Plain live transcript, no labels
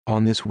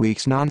On this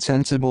week's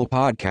Nonsensible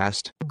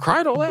podcast,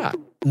 cry it all out.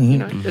 You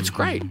know, it's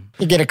great.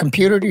 You get a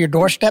computer to your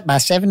doorstep by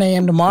 7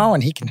 a.m. tomorrow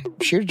and he can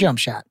shoot a jump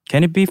shot.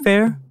 Can it be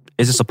fair?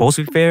 Is it supposed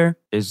to be fair?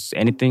 Is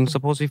anything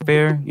supposed to be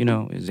fair? You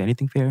know, is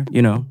anything fair?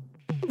 You know?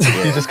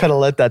 You just kind of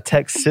let that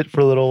text sit for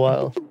a little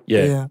while.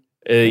 Yeah.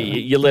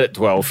 You let it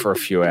dwell for a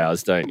few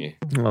hours, don't you?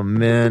 Oh,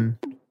 man.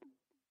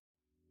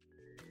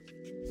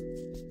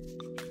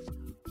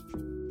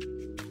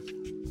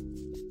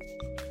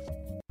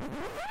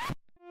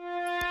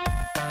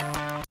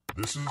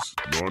 This is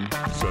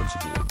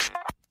Nonsensible.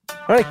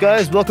 All right,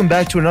 guys, welcome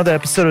back to another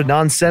episode of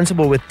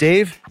Nonsensible with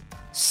Dave.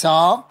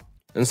 Saul.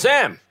 And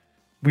Sam.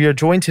 We are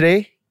joined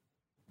today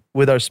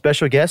with our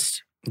special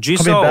guest.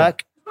 GSoul. Coming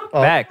back.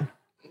 Back.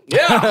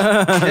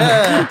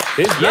 Yeah.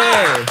 He's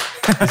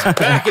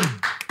back and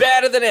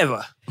better than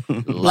ever.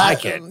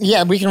 Like it.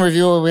 Yeah, we can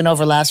review what we went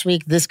over last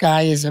week. This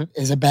guy is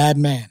a bad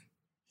man.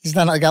 He's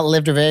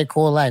lived a very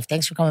cool life.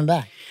 Thanks for coming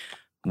back.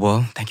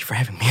 Well, thank you for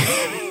having me.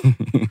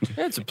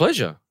 Yeah, it's a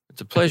pleasure. It's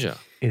a pleasure.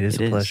 It is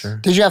a pleasure.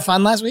 Did you have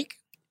fun last week?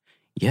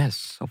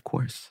 Yes, of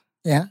course.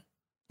 Yeah.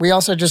 We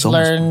also just So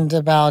much fun. learned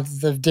about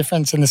the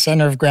difference in the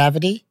center of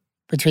gravity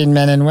between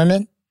men and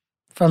women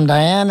from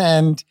Diane,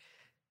 and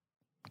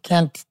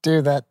can't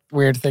do that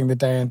weird thing that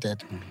Diane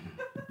did.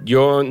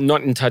 You're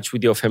not in touch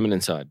with your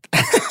feminine side.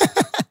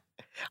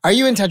 Are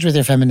you in touch with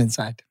your feminine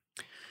side?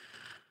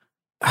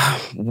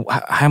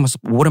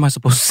 What am I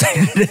supposed to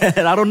say to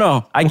that? I don't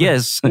know. I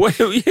guess. Well,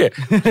 yeah.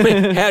 I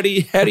mean, how do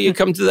you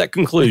come to that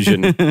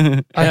conclusion?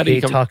 I How do you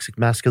hate come? toxic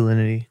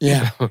masculinity.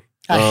 Yeah.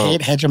 I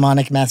hate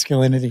hegemonic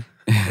masculinity.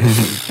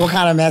 What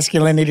kind of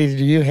masculinity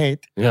do you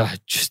hate? Yeah,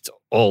 just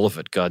all of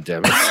it. God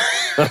damn it.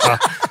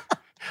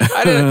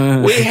 I don't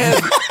know. We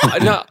have.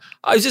 No,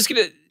 I was just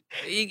gonna.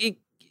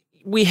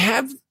 We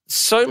have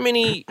so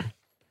many.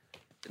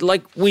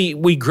 Like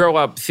we grow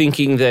up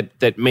thinking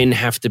that men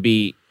have to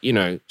be, you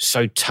know,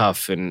 so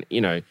tough, and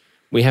you know,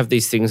 we have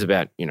these things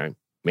about, you know,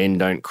 men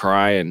don't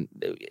cry, and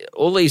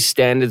all these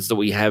standards that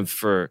we have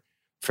for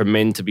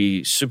men to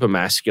be super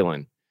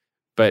masculine.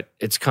 But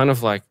it's kind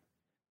of like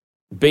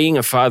being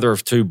a father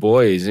of two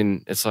boys,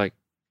 and it's like,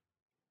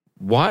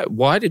 why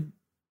did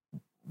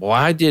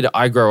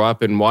I grow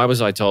up, and why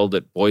was I told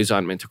that boys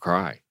aren't meant to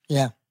cry?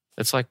 Yeah.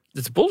 It's like,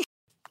 it's bullshit.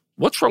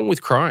 What's wrong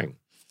with crying?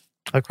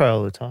 I cry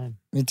all the time.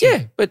 Me too.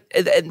 Yeah, but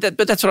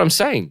that's what I'm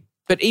saying.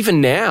 But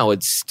even now,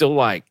 it's still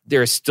like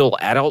there are still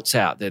adults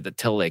out there that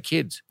tell their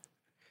kids,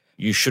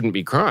 you shouldn't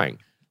be crying.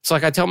 It's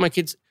like I tell my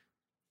kids,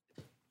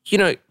 you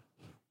know,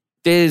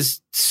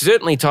 there's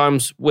certainly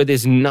times where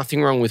there's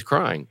nothing wrong with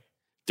crying.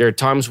 There are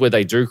times where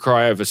they do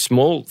cry over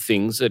small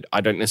things that I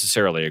don't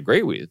necessarily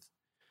agree with.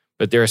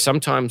 But there are some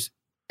times,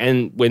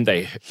 and when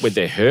they're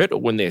hurt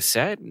or when they're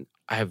sad,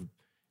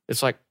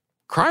 it's like,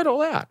 cry it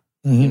all out.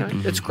 Mm-hmm. You know,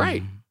 it's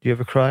great. Do you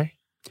ever cry?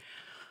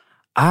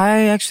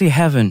 I actually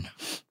haven't.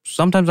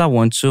 Sometimes I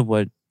want to,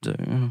 but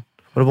What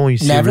about when you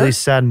see Never? a really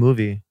sad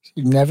movie?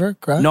 You never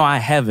cry? no, I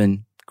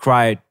haven't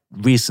cried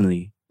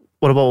recently.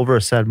 What about over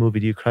a sad movie?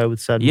 Do you cry with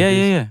sad movies?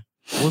 Yeah.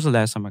 When was the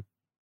last time I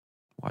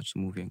watched a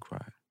movie and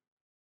cried?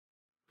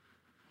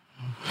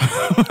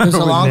 It was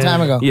a long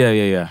time ago.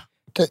 Yeah.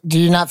 Do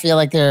you not feel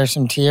like there are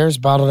some tears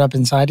bottled up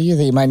inside of you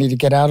that you might need to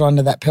get out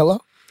onto that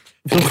pillow?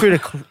 Feel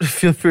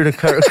free to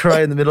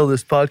cry in the middle of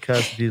this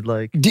podcast if you'd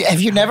like.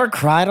 Have you never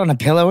cried on a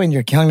pillow in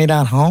your Kill Me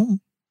Down home?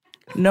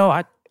 No,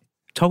 I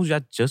told you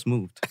I just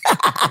moved.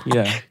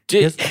 Yeah.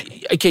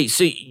 Okay,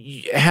 so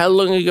how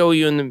long ago were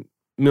you in the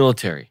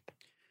military?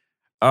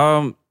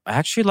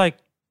 Actually, like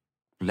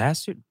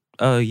last year,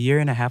 a year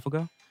and a half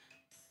ago.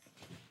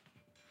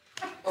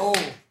 Oh.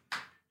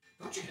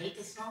 Don't you hate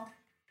this song?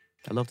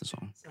 I love the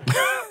song.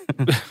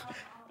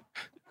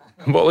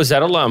 What was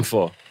that alarm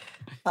for?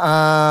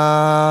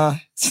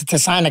 To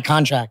sign a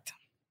contract.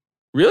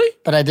 Really?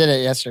 But I did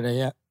it yesterday,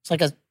 yeah. It's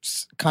like a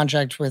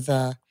contract with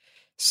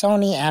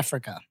Sony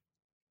Africa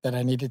that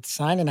I needed to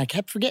sign, and I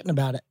kept forgetting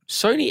about it.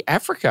 Sony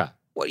Africa?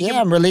 What?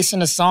 Yeah, I'm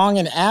releasing a song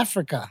in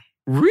Africa.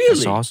 Really?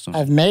 That's awesome.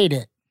 I've made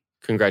it.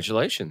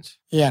 Congratulations.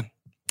 Yeah.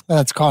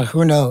 It's called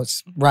Who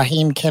Knows?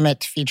 Raheem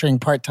Kemet featuring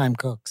part-time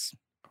cooks.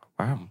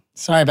 Wow.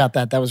 Sorry about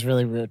that. That was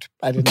really rude.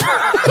 I didn't.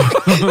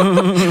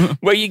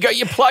 Well, you got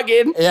your plug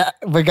in. Yeah,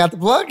 we got the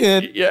plug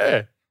in.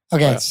 Yeah.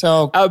 Okay,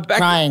 so back-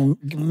 crying,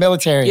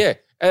 military.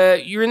 Yeah.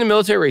 You're in the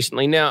military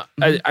recently. Now,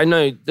 I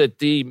know that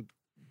the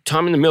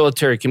time in the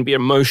military can be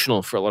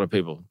emotional for a lot of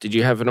people. Did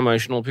you have an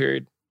emotional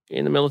period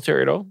in the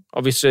military at all?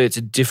 Obviously, it's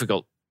a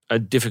difficult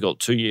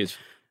 2 years.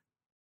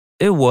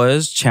 It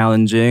was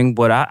challenging,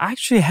 but I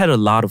actually had a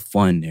lot of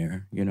fun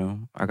there. You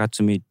know, I got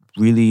to meet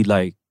really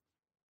like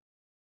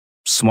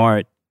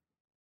smart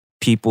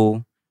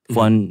people,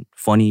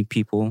 funny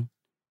people.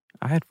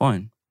 I had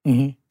fun.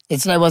 Mm-hmm.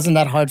 It wasn't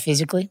that hard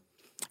physically?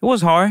 It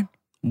was hard,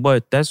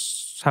 but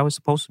that's how it's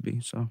supposed to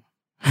be. So,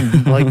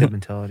 I like that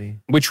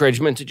mentality. Which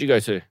regiment did you go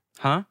to?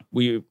 huh?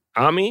 Were you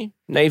Army,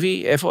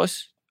 Navy, Air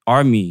Force?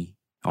 Army.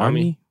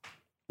 Army?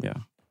 Yeah.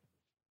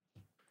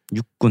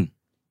 Yukun.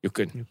 You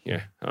could.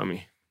 Yeah,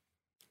 Army.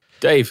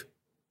 Dave,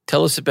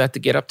 tell us about the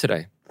Get Up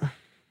today.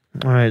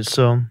 All right,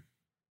 so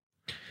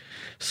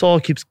Saul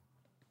keeps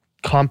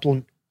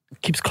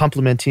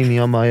complimenting me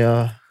on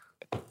my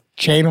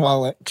Chain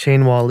wallet.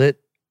 chain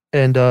wallet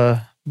and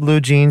blue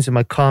jeans and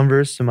my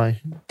Converse and my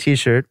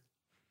t-shirt.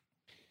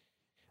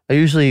 I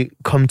usually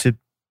come to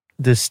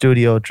this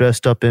studio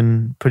dressed up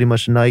in pretty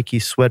much Nike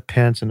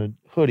sweatpants and a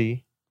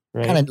hoodie,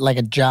 right? Kind of like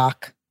a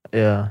jock.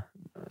 Yeah.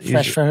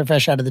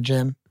 Fresh out of the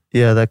gym.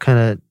 Yeah, that kind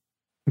of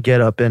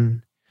get up,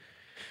 and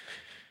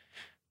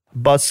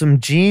bought some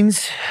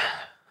jeans,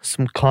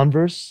 some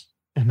Converse,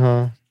 and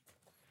a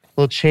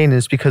little chain.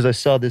 Is because I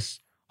saw this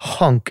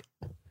hunk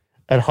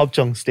at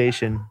Hapjeong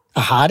Station.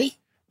 A hottie?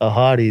 A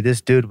hottie.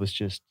 This dude was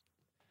just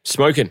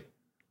smoking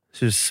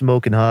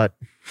hot.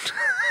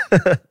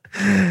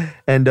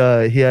 And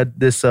he had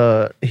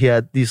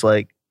these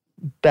like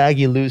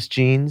baggy loose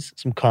jeans,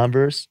 some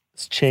Converse,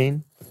 this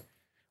chain. I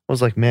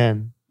was like,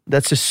 man,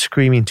 that's just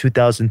screaming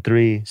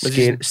 2003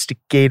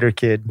 skater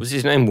kid. Was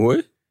his name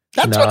Wu?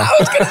 That's what I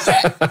was going to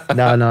say.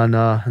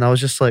 No. And I was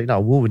just like, no,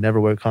 Wu would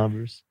never wear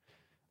Converse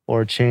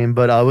or a chain.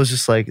 But I was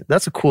just like,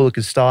 that's a cool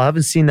looking style. I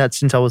haven't seen that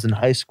since I was in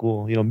high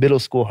school, middle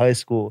school, high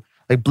school,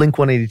 like Blink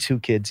 182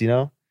 kids,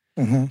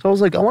 Mm-hmm. So I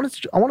was like, I want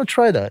to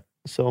try that.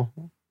 So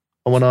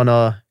I went on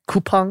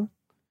Coupang,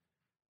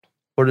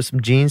 ordered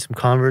some jeans, some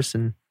Converse,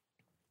 and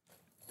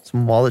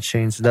some wallet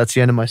chains. That's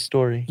the end of my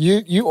story.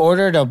 You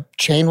ordered a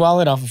chain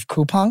wallet off of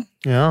Coupang?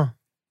 Yeah.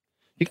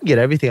 You can get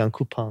everything on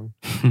Coupang.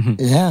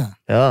 Yeah.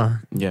 Yeah.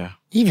 Yeah.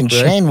 Even Right.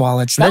 chain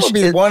wallets. That would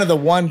be one of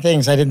the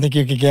things I didn't think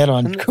you could get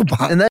on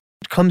Coupang. And that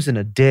comes in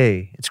a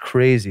day. It's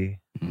crazy.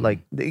 Like,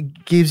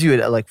 it gives you it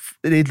at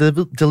they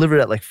deliver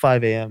it at like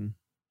 5 a.m.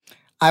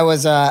 I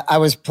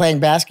was playing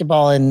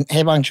basketball in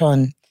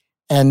Haebangchon,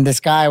 and this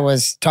guy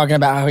was talking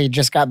about how he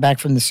just got back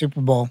from the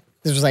Super Bowl.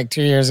 This was like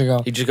 2 years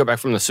ago. He just got back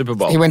from the Super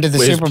Bowl. He went to the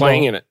Where he was Super Bowl.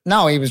 playing in it.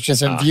 No, he was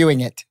just viewing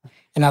it.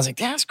 And I was like,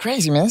 that's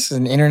crazy, man. This is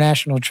an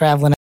international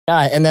traveling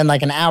guy. And then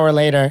like an hour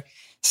later,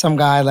 some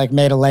guy like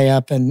made a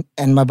layup,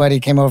 and my buddy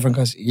came over and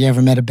goes, you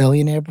ever met a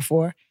billionaire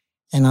before?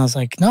 And I was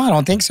like, no, I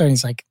don't think so. And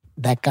he's like,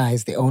 that guy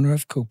is the owner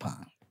of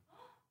Coupang.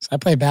 So I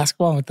played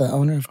basketball with the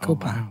owner of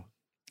Coupang. Wow.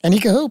 And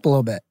he can hoop a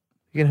little bit.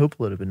 You can hoop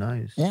a little bit.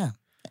 Nice. Yeah.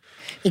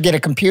 You get a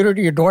computer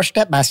to your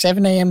doorstep by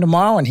 7 a.m.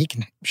 tomorrow, and he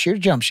can shoot a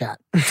jump shot.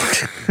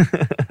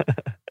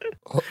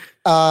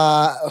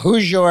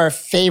 Who's your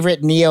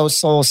favorite neo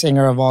soul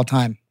singer of all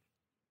time?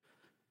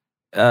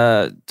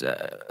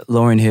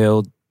 Lauryn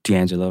Hill,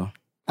 D'Angelo.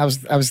 I was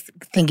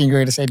thinking you were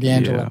going to say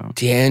D'Angelo. Yeah.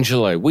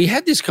 D'Angelo. We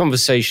had this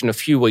conversation a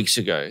few weeks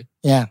ago,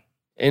 Yeah.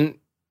 and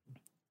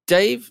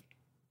Dave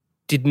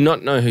did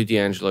not know who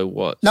D'Angelo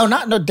was. No,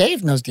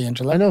 Dave knows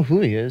D'Angelo. I know who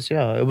he is.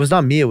 Yeah. It was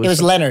not me. It It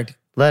was Leonard.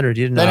 Leonard.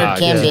 You didn't know. Leonard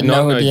Kim didn't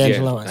know who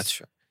D'Angelo was.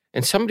 That's right.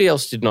 And somebody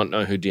else did not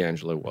know who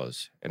D'Angelo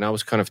was, and I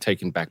was kind of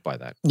taken back by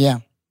that. Yeah.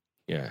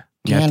 Yeah.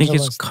 Yeah, I think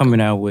D'Angelo's he's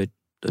coming out with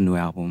a new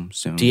album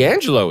soon.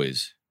 D'Angelo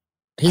is?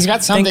 He's got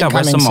I something think I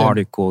read coming some soon.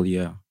 article,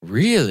 yeah.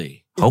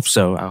 Really? Hope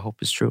so. I hope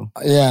it's true.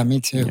 Yeah, me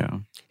too.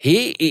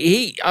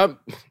 Yeah.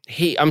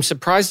 I'm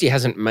surprised he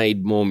hasn't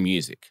made more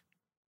music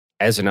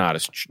as an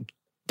artist.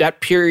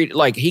 That period,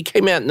 like he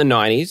came out in the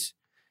 90s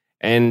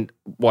and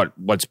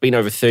what's been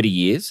over 30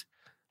 years?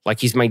 Like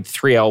he's made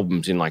 3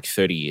 albums in like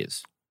 30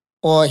 years.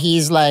 Or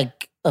he's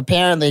like,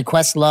 apparently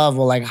Questlove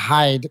will like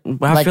hide.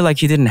 But I feel like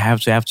he didn't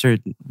have to after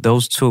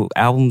those 2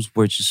 albums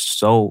were just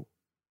so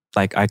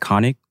like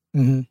iconic.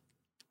 Mhm.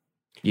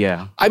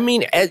 Yeah. I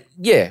mean,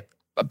 yeah,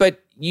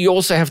 but you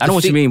also have to I know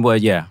what you mean,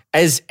 but yeah.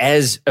 As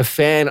a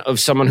fan of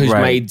someone who's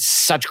Right. made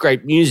such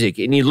great music,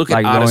 and you look at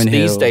Like artists Lauryn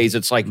these Hill. days,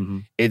 it's like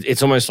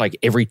it's almost like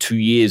every 2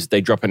 years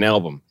they drop an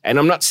album. And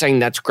I'm not saying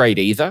that's great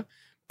either,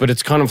 but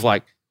it's kind of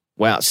like,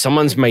 wow,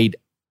 someone's made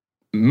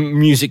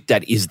music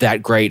that is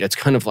that great. It's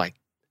kind of like,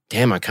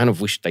 damn, I kind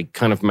of wish they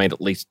kind of made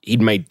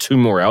he'd made 2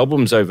 more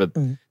albums over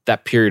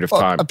that period of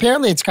Well, time.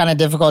 apparently it's kind of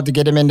difficult to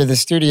get him into the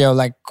studio.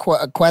 Like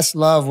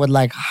Questlove would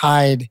like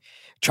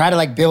try to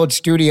like build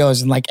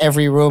studios in like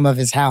every room of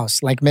his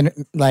house, like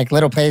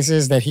little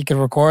places that he could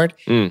record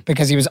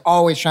because he was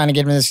always trying to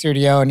get him in the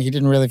studio and he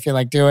didn't really feel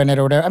like doing it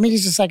or whatever. I mean,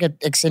 he's just like an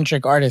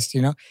eccentric artist,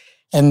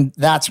 And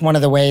that's one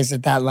of the ways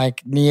that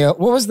like what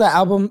was the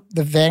album,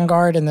 The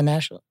Vanguard and the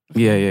National?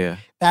 Yeah.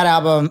 That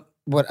album,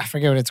 I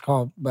forget what it's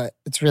called, but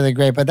it's really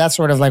great. But that's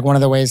sort of like one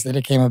of the ways that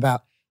it came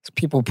about. It's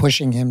people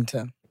pushing him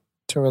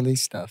to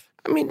release stuff.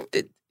 I mean,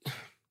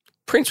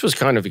 Prince was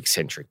kind of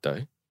eccentric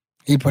though.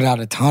 He put out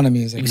a ton of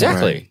music.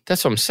 Exactly. Right.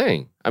 That's what I'm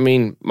saying. I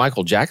mean,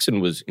 Michael Jackson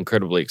was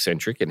incredibly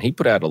eccentric and he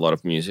put out a lot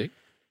of music.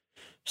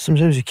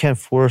 Sometimes you can't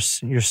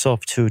force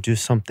yourself to do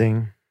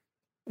something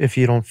if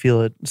you don't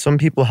feel it. Some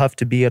people have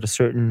to be at a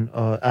certain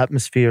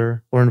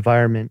atmosphere or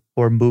environment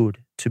or mood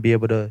to be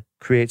able to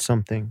create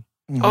something.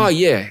 Mhm. Oh,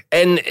 yeah.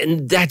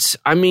 And that's,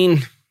 I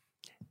mean,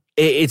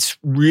 it's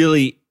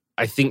really,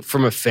 I think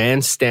from a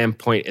fan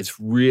standpoint, it's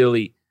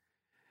really,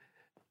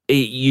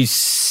 you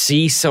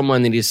see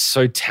someone that is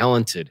so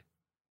talented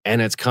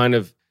and it's kind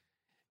of,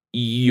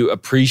 you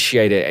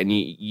appreciate it and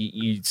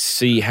you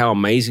see how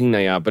amazing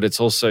they are, but it's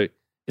also,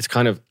 it's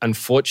kind of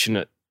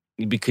unfortunate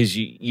because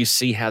you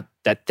see how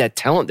that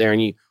talent there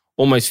and you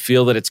almost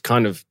feel that it's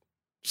kind of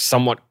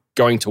somewhat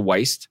going to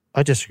waste?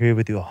 I disagree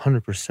with you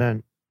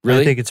 100%.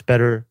 Really? I think it's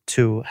better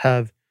to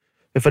have,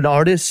 if an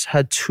artist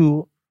had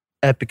 2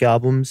 epic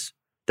albums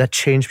that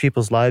change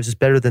people's lives, it's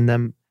better than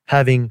them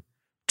having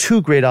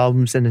 2 great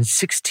albums and then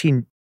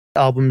 16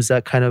 albums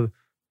that kind of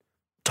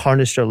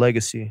tarnish their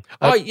legacy.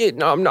 Oh, yeah.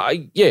 No, I'm not.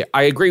 Yeah,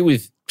 I agree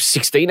with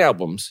 16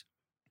 albums,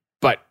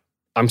 but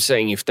I'm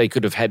saying if they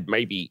could have had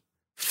maybe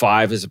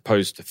 5 as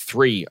opposed to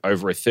 3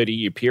 over a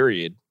 30-year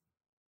period,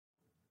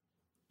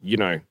 you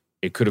know,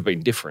 it could have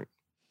been different.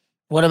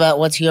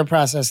 What's your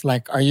process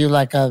like? Are you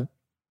like a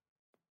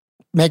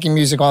making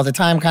music all the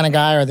time kind of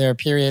guy? Or are there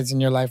periods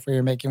in your life where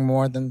you're making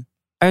more than?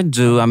 I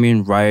do. I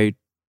mean, right,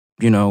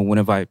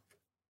 whenever I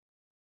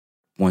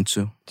want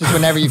to. Just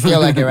whenever you feel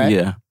like it, right?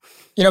 Yeah.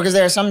 Because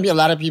there are a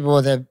lot of people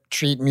that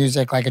treat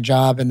music like a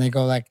job and they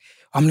go like,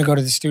 I'm going to go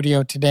to the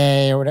studio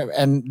today or whatever.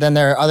 And then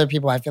there are other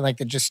people I feel like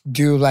that just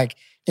do like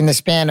in the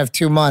span of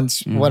 2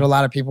 months, what a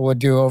lot of people would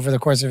do over the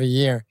course of a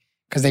year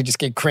because they just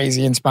get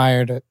crazy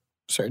inspired at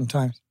certain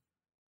times.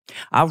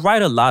 I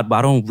write a lot, but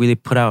I don't really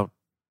put out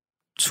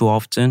too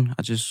often.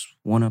 I just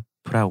want to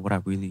put out what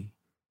I really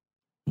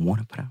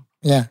want to put out.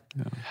 Yeah.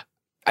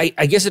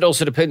 I guess it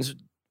also depends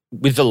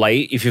with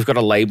if you've got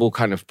a label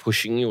kind of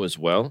pushing you as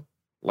well.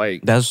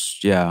 Like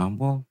that's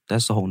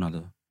a whole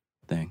nother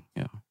thing.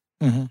 Yeah.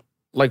 Mm-hmm.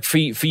 Like for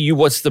you,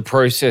 what's the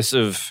process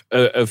of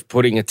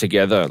putting it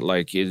together?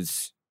 Like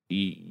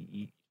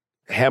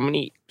how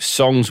many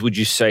songs would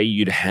you say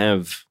you'd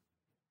have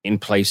in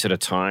place at a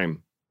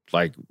time?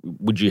 Like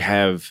would you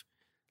have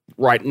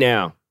right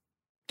now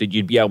that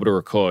you'd be able to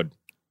record?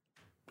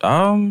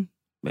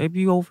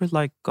 Maybe over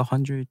like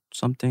 100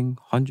 something,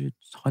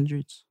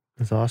 hundreds.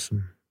 That's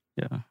awesome.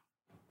 Yeah.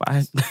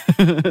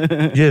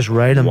 You just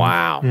write them.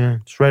 Wow. Yeah,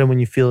 just write them when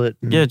you feel it.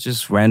 Yeah,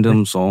 just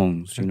random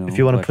songs, If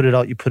you want to put it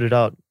out, you put it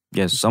out.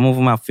 Yeah, some of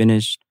them I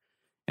finished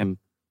and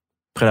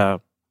put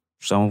out.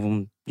 Some of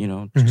them,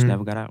 just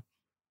never got out.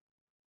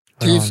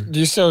 Do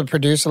you still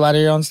produce a lot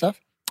of your own stuff?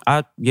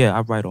 I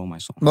write all my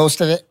songs. Most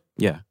of it?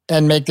 Yeah.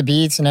 And make the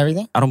beats and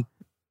everything? I don't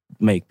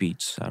make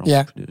beats. I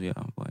don't produce,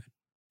 but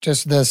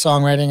just the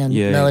songwriting and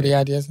melody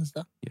ideas and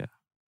stuff? Yeah.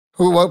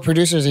 What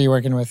producers are you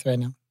working with right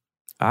now?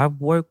 I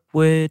work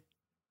with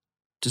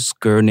this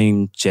girl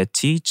named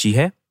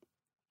Jihe,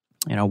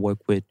 and I work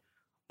with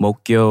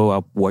Mokyo.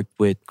 I work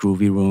with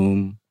Groovy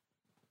Room.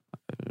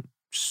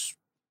 Just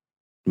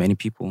many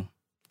people.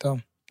 Dope.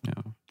 Yeah.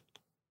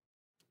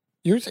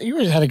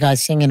 You had a guy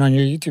singing on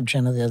your YouTube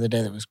channel the other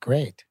day that was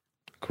great.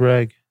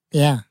 Greg.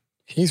 Yeah,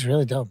 he's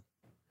really dope.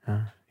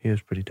 Yeah, he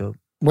was pretty dope.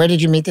 Where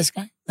did you meet this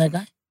guy? That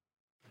guy?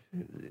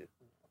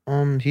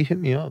 He hit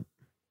me up.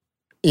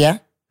 Yeah.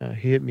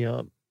 He hit me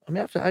up. I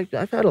mean,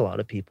 I've had a lot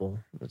of people.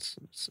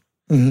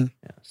 Mm-hmm.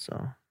 Yeah.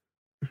 So,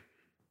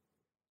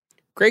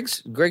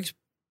 Greg's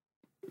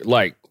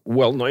like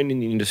well known in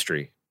the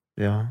industry.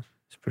 Yeah,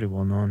 he's pretty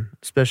well known,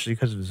 especially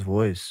because of his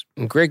voice.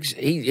 And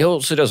he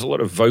also does a lot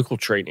of vocal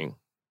training.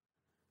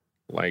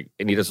 Like,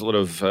 and he does a lot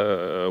of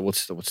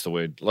what's the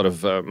word? A lot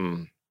of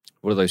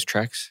what are those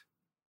tracks?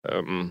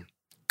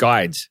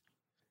 Guides.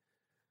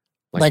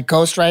 Like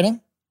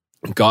ghostwriting?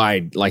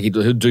 Guide, like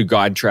he'll do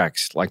guide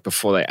tracks like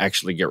before they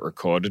actually get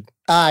recorded.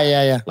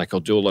 Yeah. Like he'll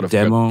do a lot of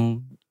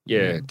demo.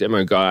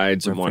 Demo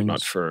guides and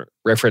whatnot for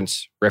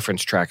reference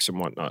tracks and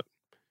whatnot.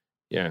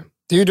 Yeah.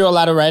 Do you do a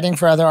lot of writing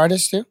for other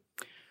artists too?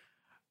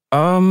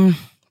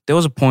 There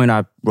was a point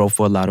I wrote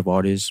for a lot of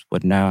artists,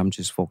 but now I'm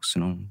just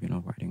focusing on,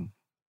 writing,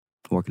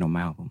 working on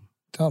my album.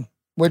 Dope.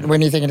 When are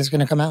you thinking it's going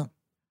to come out?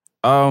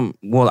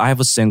 Well, I have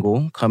a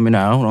single coming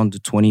out on the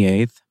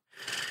 28th.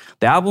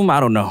 The album, I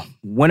don't know.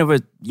 Whenever,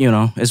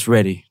 it's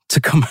ready to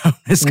come out,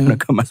 it's going to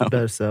come out. It's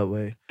best that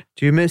way.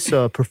 Do you miss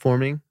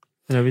performing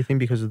and everything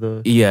because of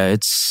the... Yeah,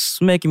 it's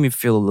making me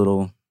feel a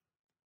little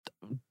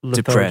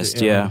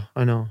depressed, yeah.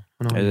 I know.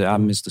 I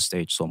miss the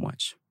stage so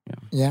much.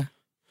 Yeah.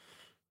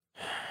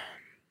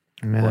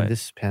 Man,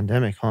 this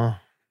pandemic, huh?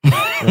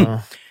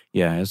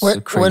 Yeah, it's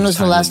when was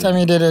the last time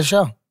you did a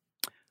show?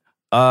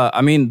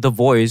 I mean, The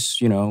Voice,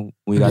 we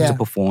got to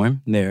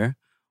perform there,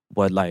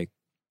 but like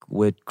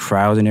with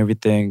crowds and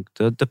everything,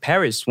 the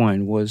Paris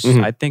one was,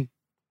 I think,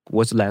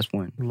 was the last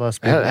one.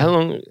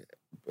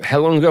 How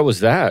long ago was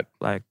that?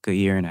 Like a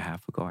year and a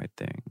half ago, I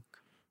think.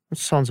 That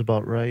sounds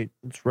about right.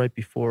 It's right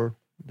before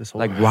this whole...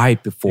 Like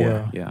right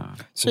before, yeah.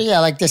 So yeah,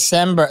 like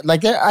December.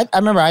 Like I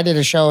remember I did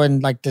a show in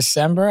like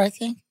December, I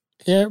think.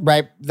 Here,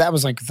 right? That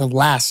was like the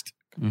last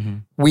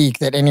week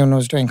that anyone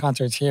was doing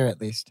concerts here,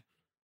 at least.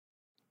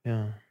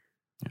 Yeah.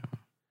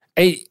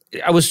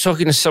 I was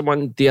talking to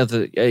someone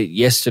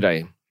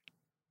yesterday,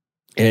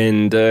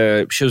 and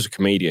she was a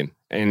comedian,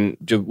 and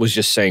was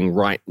just saying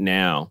right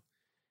now,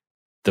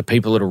 the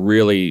people that are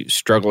really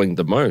struggling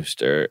the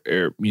most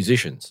are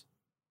musicians,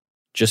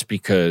 just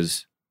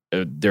because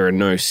there are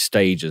no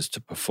stages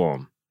to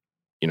perform.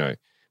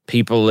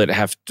 People that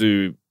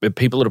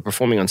are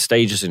performing on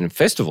stages and in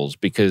festivals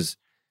because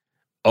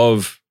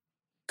of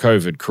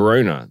COVID,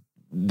 Corona,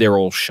 they're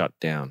all shut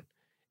down.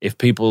 If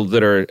people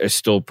that are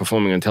still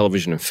performing on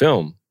television and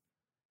film,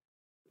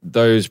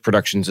 those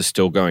productions are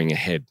still going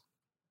ahead.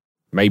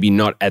 maybe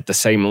not at the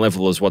same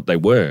level as what they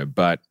were,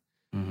 but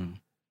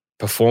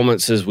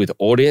performances with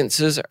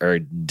audiences are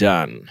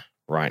done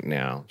right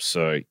now.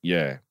 So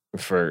yeah,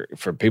 for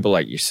people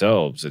like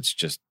yourselves, it's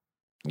just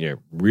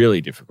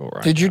really difficult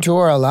right now. Did you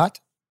tour a lot?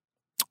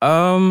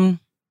 I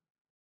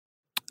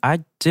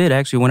did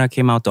actually when I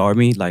came out the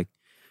army, like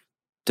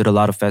did a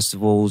lot of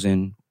festivals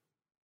and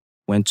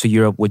went to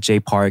Europe with J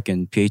Park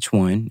and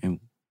PH1 and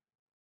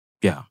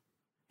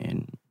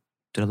and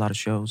did a lot of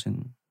shows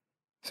and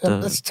So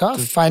it's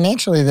tough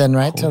financially then,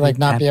 right? To like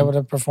not be able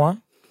to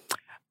perform?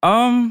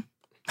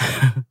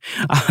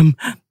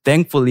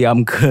 Thankfully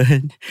I'm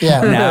good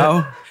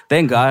now.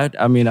 Thank God.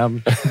 I mean,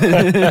 I'm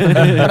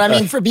But I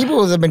mean, for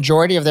people who the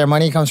majority of their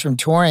money comes from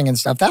touring and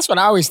stuff, that's what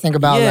I always think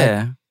about.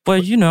 Yeah.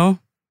 But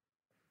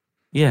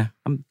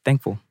I'm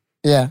thankful.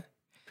 Yeah.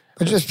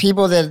 But just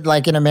people that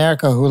like in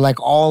America who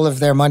like all of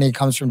their money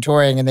comes from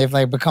touring and they've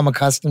like become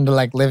accustomed to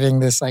like living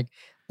this like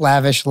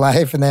lavish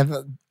life and they have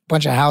a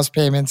bunch of house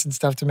payments and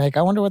stuff to make.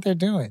 I wonder what they're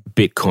doing.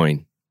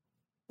 Bitcoin.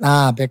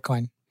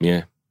 Bitcoin.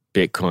 Yeah,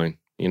 Bitcoin,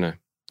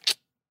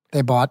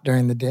 They bought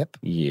during the dip.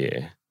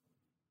 Yeah.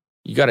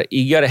 You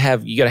gotta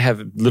have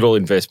a little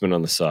investment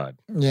on the side.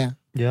 Yeah.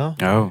 Yeah.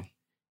 Oh.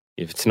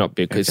 If it's not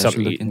Bitcoin, Maybe I should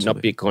look into not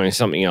it. Bitcoin, it's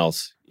something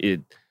else.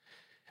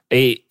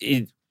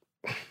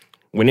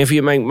 Whenever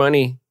you make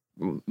money,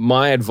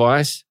 my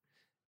advice,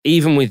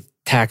 even with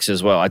tax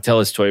as well, I tell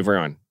this to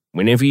everyone.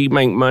 Whenever you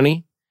make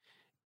money,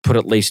 put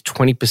at least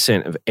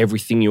 20% of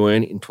everything you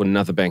earn into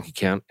another bank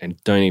account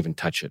and don't even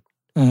touch it.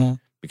 Mm-hmm.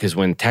 Because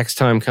when tax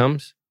time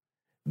comes,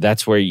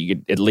 that's where you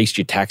get, at least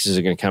your taxes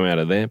are going to come out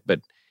of there, but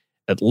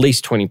at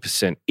least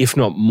 20%, if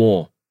not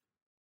more.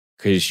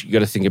 Because you got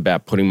to think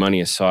about putting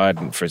money aside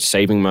and for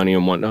saving money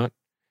and whatnot.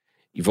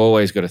 You've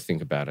always got to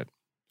think about it.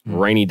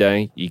 Rainy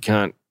day, you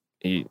can't,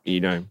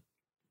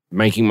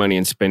 making money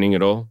and spending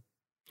it all,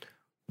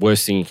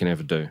 worst thing you can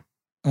ever do.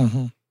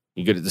 Mm-hmm.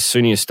 You got to, the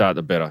sooner you start,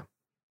 the better.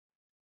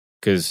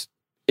 Because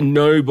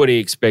nobody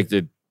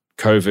expected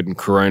COVID and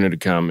Corona to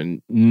come,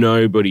 and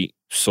nobody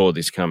saw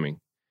this coming.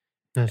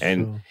 That's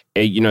And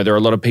true. there are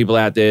a lot of people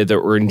out there that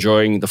were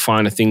enjoying the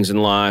finer things in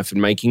life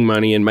and making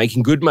money and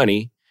making good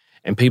money,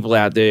 and people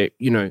out there,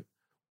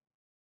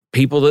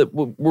 people that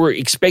were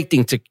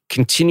expecting to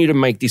continue to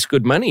make this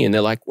good money, and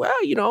they're like, well,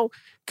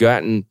 go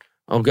out and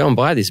I'll go and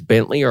buy this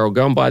Bentley or I'll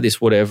go and buy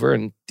this whatever,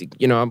 and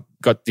I've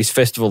got this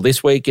festival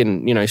this week,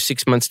 and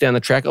 6 months down the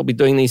track I'll be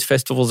doing these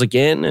festivals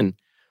again, and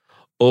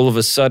all of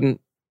a sudden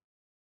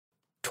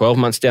 12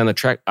 months down the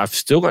track I've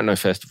still got no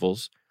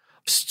festivals.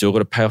 I've still got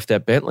to pay off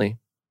that Bentley.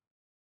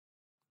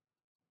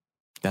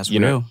 That's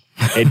real.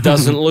 It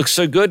doesn't look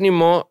so good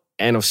anymore,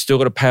 and I've still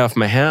got to pay off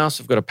my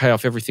house. I've got to pay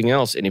off everything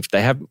else, and if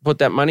they haven't put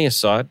that money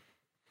aside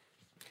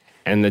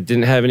and they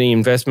didn't have any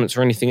investments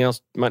or anything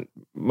else,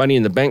 money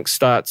in the bank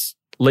starts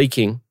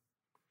leaking.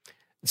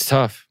 It's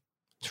tough.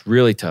 It's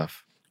really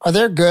tough. Are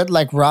there good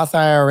like Roth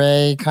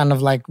IRA kind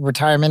of like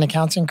retirement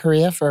accounts in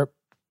Korea for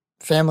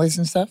families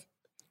and stuff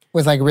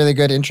with like really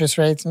good interest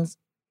rates?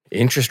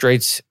 Interest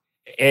rates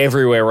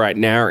everywhere right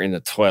now are in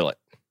the toilet.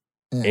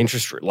 Yeah.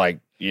 Interest rate,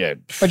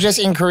 But just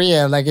in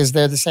Korea, like, is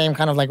there the same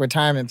kind of like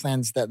retirement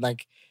plans that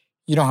like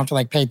you don't have to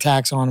like pay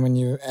tax on when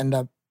you end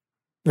up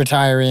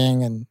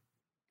retiring, and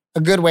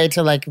a good way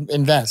to like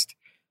invest?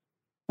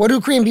 What do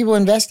Korean people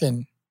invest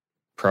in?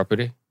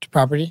 Property.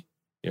 Property?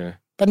 Yeah.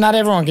 But not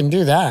everyone can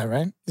do that,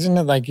 right? Isn't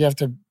it like you have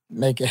to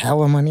make a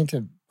hell of money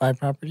to buy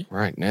property?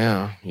 Right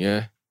now,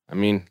 yeah. I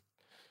mean,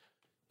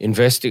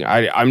 investing,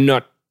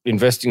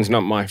 investing's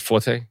not my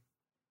forte.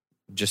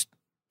 Just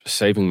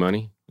saving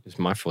money is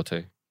my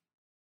forte.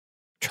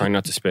 Try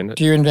not to spend it.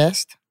 Do you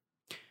invest?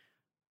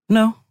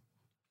 No.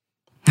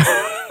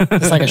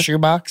 It's like a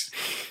shoebox?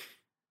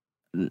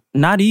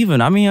 Not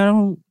even. I mean, I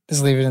don't.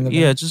 Just leave it in the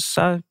Yeah, bank? just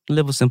I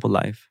live a simple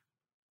life.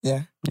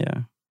 Yeah.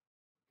 Yeah.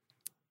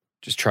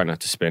 Just try not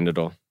to spend it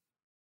all.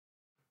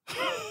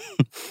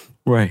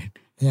 Right.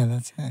 Yeah,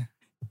 that's it.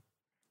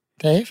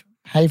 Dave,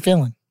 how you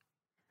feeling?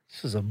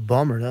 This is a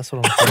bummer. That's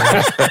what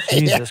I'm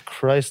saying. Jesus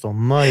Christ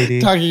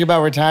almighty. Talking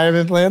about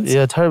retirement plans?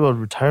 Yeah, talking about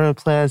retirement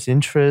plans,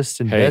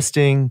 interest,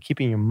 investing,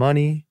 keeping your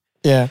money.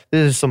 Yeah.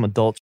 This is some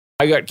adult.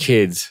 I got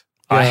kids.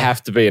 I Yeah.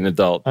 have to be an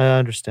adult. I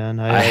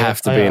understand. I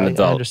have to be an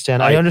adult. I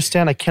understand. I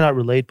understand. I cannot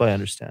relate, but I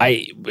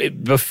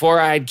understand. Before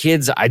I had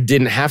kids, I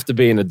didn't have to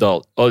be an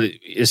adult. Or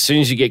as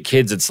soon as you get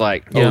kids, it's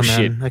like, Yeah,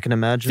 shit, man, I can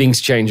imagine.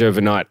 things change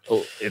overnight.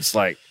 It's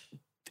like,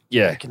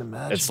 I can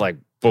imagine. it's like,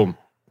 boom.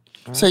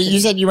 So you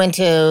said you went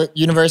to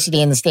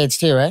university in the States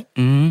too, right?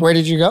 Mm-hmm. Where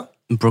did you go?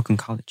 Brooklyn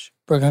College.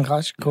 Brooklyn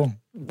College? Cool.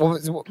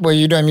 Were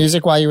you doing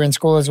music while you were in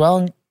school as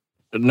well?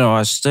 No,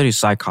 I studied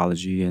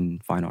psychology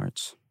and fine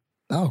arts.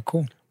 Oh,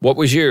 cool. What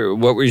was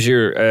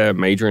your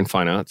major in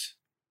fine arts?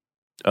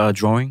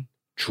 Drawing.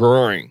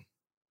 Drawing.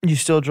 You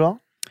still draw?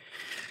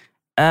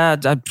 I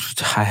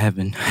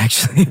haven't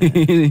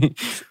actually.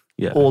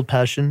 Yeah. Old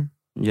passion.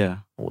 Yeah.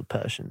 Old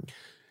passion.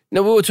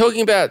 Now, we were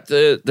talking about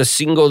the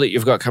single that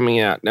you've got coming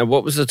out. Now,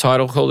 what was the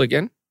title called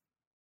again?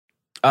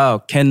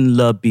 Oh, Can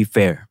Love Be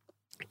Fair?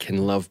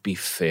 Can Love Be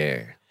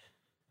Fair?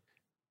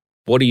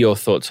 What are your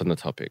thoughts on the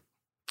topic?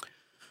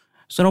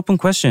 It's an open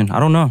question. I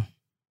don't know.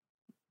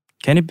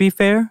 Can it be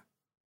fair?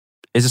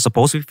 Is it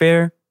supposed to be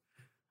fair?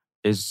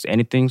 Is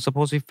anything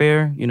supposed to be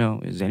fair?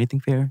 Is anything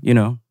fair?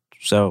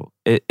 So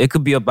it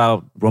could be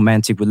about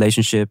romantic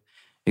relationship.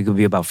 It could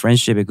be about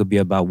friendship. It could be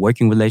about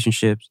working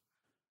relationships.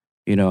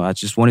 I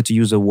just wanted to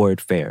use the word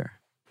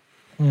fair.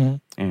 Mm-hmm.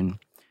 And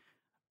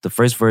the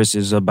first verse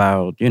is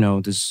about,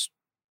 this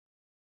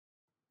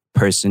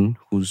person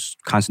who's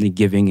constantly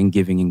giving and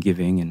giving and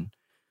giving. And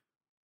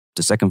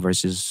the second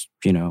verse is,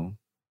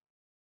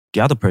 the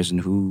other person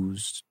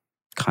who's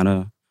kind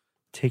of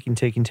taking.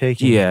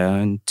 Yeah,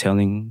 and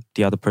telling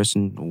the other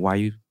person why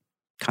you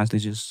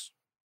constantly just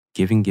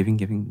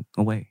giving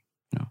away.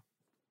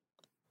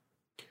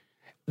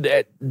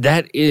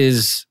 That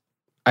is,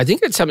 I think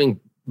that's something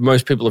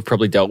most people have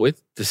probably dealt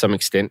with to some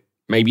extent.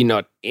 Maybe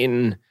not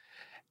in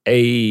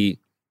a,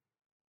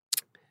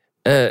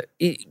 like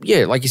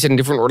you said, in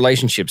different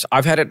relationships.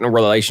 I've had it in a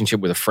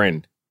relationship with a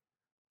friend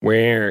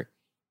where,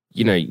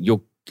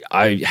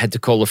 I had to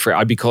call a friend.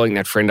 I'd be calling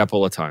that friend up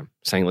all the time,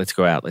 saying, let's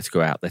go out.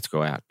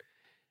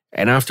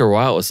 And after a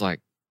while, it was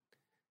like,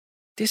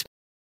 this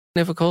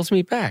never calls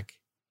me back.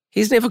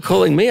 He's never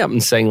calling me up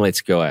and saying, let's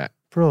go out.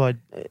 Bro,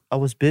 I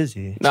was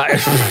busy. No.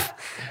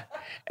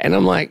 And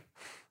I'm like,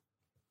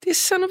 this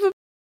son of a...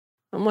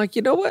 I'm like,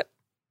 you know what?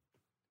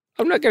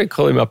 I'm not going to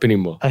call him up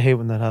anymore. I hate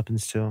when that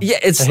happens too. Yeah,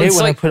 I hate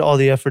when I put all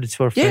the effort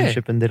into our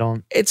friendship and they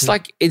don't... It's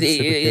like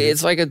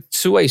it's like a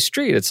two-way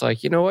street. It's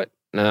like, you know what?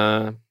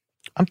 Nah.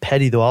 I'm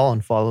petty though. I'll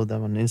unfollow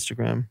them on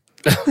Instagram.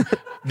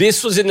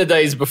 This was in the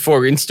days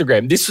before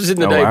Instagram. This was in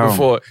the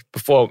day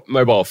before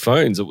mobile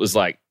phones. It was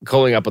like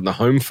calling up on the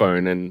home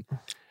phone, and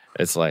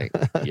it's like,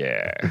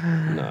 yeah,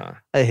 nah.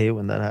 I hate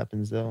when that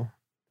happens though.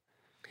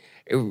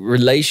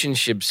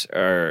 Relationships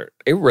are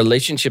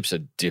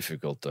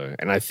difficult though,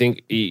 and I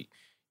think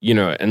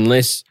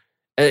unless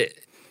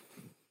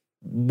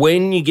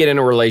when you get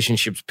into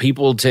relationships,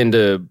 people tend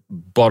to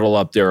bottle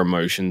up their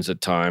emotions at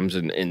times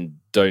and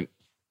don't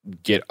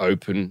get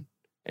open,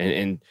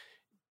 and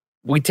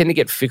we tend to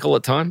get fickle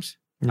at times.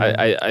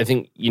 Yeah. I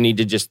think you need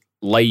to just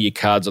lay your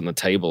cards on the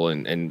table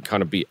and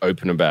kind of be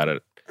open about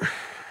it,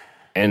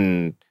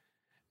 and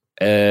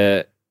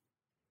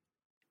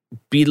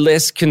be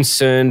less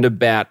concerned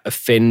about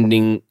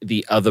offending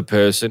the other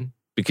person.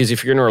 Because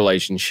if you're in a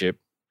relationship,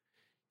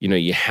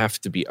 you have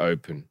to be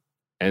open,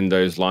 and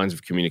those lines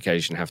of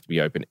communication have to be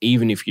open,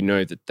 even if you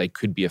know that they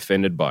could be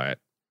offended by it.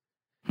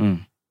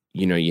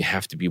 You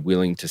have to be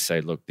willing to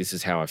say, look, this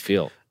is how I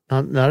feel.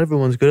 Not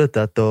everyone's good at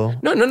that though.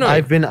 No.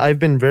 I've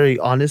been very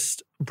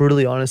honest,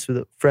 brutally honest with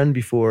a friend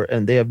before,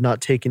 and they have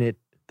not taken it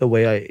the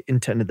way I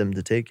intended them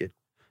to take it.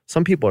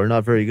 Some people are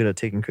not very good at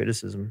taking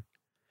criticism.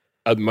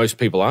 Most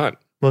people aren't.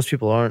 Most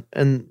people aren't.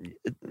 And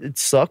it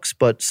sucks,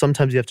 but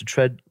sometimes you have to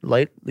tread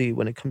lightly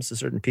when it comes to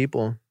certain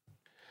people.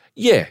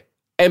 Yeah.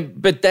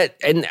 And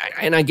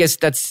I guess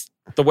that's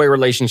the way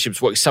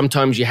relationships work.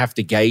 Sometimes you have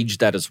to gauge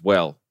that as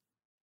well.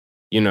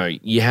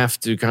 You have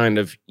to kind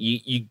of,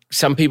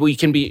 some people you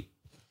can be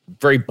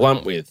very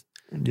blunt with.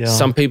 Yeah.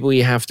 Some people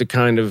you have to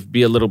kind of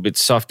be a little bit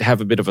soft,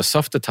 have a bit of a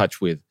softer touch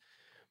with.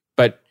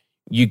 But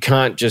you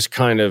can't just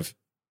kind of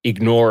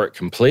ignore it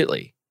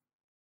completely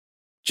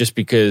just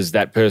because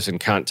that person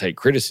can't take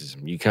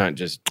criticism. You can't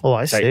just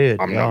say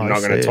it. I'm not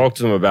going to talk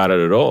to them about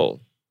it at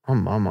all.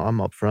 I'm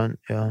upfront,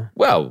 yeah.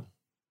 Well,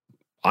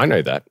 I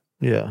know that.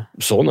 Yeah.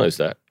 Saul knows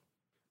that.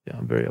 Yeah,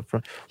 I'm very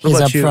upfront. He's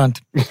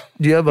upfront.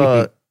 Do you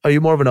have are you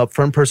more of an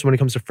upfront person when it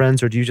comes to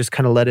friends, or do you just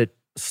kind of let it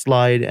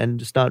slide and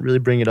just not really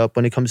bring it up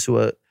when it comes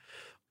to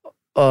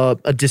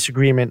a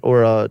disagreement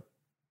or a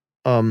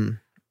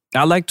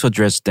I like to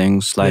address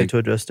things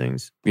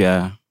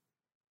yeah.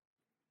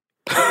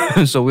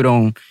 So we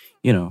don't,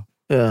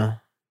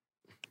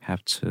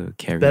 have to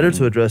carry better in.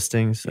 to address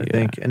things, I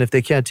think. And if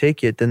they can't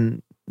take it,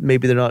 then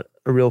maybe they're not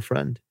a real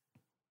friend.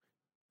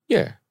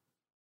 Yeah.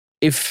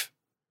 If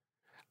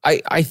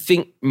I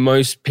think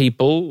most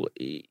people,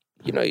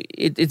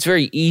 it's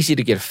very easy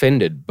to get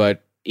offended,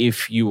 but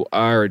if you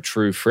are a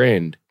true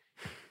friend,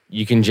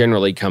 you can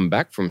generally come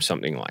back from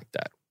something like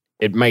that.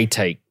 It may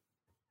take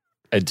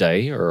a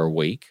day or a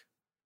week.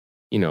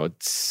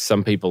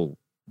 Some people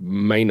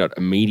may not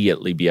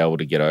immediately be able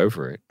to get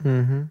over it.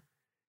 Mm-hmm.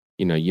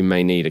 You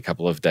may need a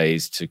couple of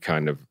days to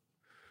kind of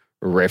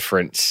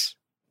reference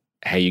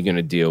how you're going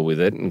to deal with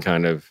it and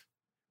kind of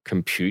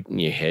compute in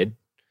your head.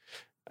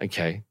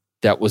 Okay,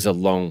 that was a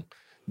long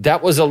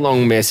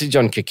message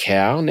on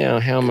Cacao. Now,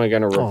 how am I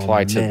going to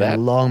reply to that?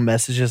 Long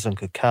messages on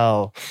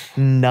Cacao.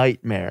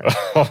 Nightmare.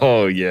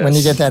 Oh, yes. When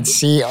you get that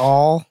see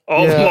all.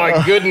 Oh, yeah.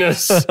 My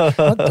goodness.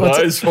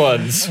 Those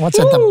ones. What's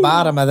at the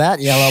bottom of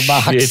that yellow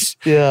box?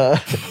 Yeah.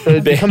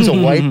 It becomes a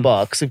white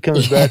box. It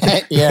comes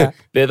back. Yeah.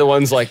 They're the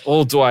ones like,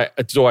 do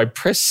I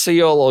press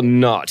see all or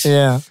not?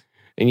 Yeah.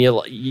 And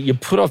you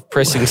put off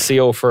pressing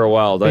seal for a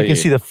while, don't you? You can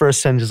see the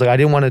first sentence like, I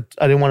didn't want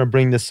to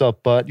bring this up,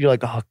 but you're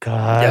like, oh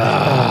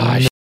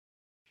God.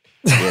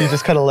 You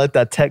just kind of let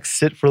that text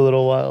sit for a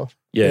little while.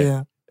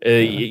 Yeah.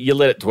 You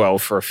let it dwell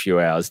for a few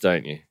hours,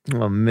 don't you?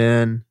 Oh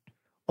man,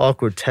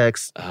 awkward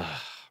text.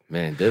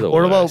 Man, they're the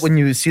What about worst. when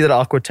you see that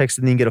awkward text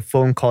and then you get a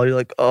phone call? You're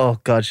like, oh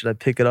God, should I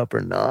pick it up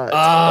or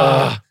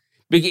not?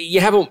 But you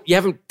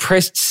haven't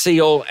pressed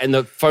seal and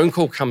the phone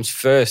call comes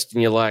first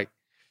and you're like,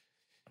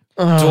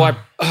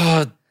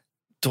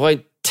 do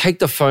I take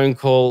the phone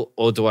call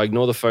or do I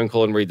ignore the phone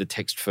call and read the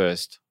text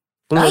first?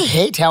 I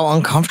hate how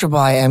uncomfortable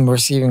I am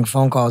receiving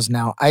phone calls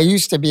now. I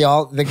used to be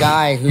the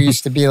guy who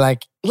used to be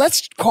like,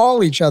 let's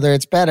call each other.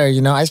 It's better. You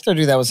know, I still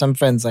do that with some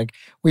friends. Like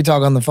we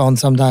talk on the phone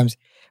sometimes.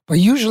 But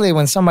usually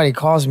when somebody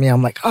calls me,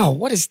 I'm like, oh,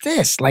 what is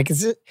this? Like,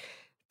 did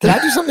I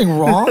do something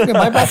wrong? Am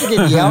I about to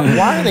get yelled?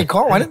 Why are they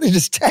calling? Why didn't they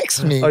just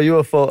text me? Are you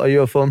a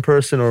phone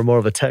person or more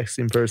of a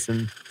texting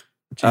person?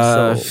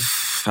 I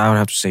would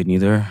have to say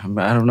neither.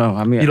 I don't know.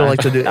 I mean, You don't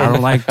like to do- I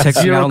don't like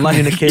texting. Zero I don't like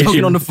communication.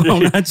 talking on the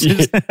phone. I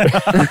just,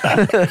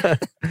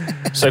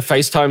 So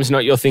FaceTime's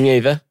not your thing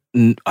either?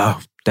 oh,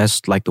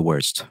 that's like the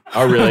worst.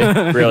 Oh,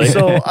 really? Really?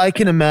 So I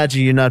can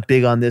imagine you're not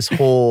big on this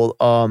whole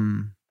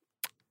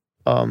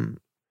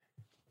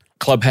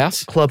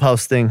Clubhouse?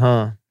 Clubhouse thing,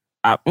 huh?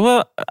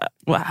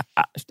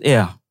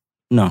 Yeah.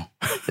 No.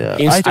 Yeah.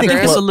 Instagram? I think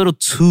It's a little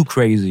too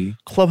crazy.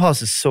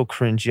 Clubhouse is so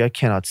cringy. I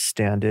cannot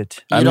stand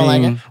it. You don't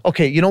like it?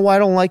 Okay, you know why I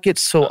don't like it?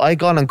 So I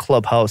got on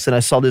Clubhouse and I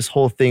saw this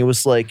whole thing. It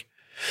was like,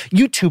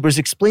 YouTubers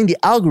explain the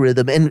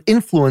algorithm and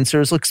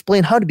influencers will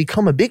explain how to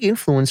become a big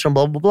influencer and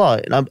blah, blah, blah.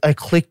 And I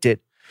clicked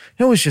it.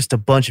 It was just a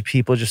bunch of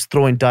people just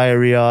throwing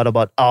diarrhea out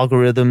about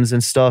algorithms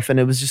and stuff. And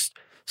it was just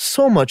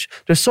so much.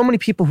 There's so many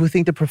people who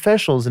think they're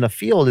professionals in a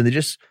field and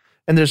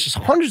there's just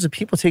hundreds of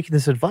people taking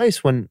this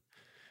advice when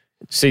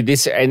See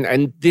this,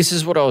 and this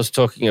is what I was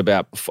talking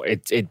about before.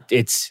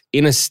 It's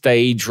in a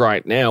stage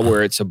right now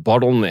where it's a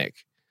bottleneck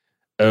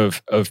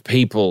of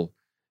people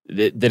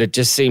that it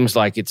just seems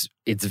like it's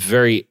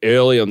very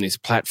early on this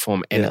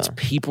platform, and it's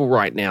people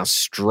right now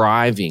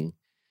striving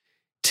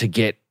to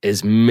get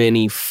as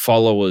many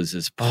followers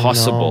as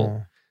possible.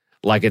 no.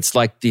 Like it's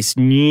like this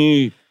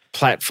new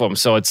platform,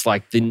 so it's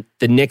like the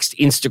next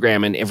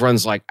Instagram, and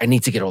everyone's like, I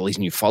need to get all these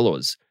new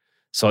followers.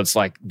 So it's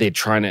like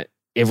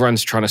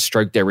everyone's trying to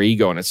stroke their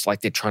ego, and it's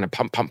like they're trying to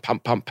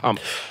pump.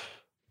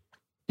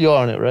 You're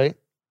on it, right?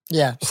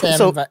 Yeah. Sam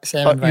So,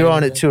 invited you're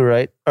on me. it too,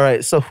 right? All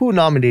right. So who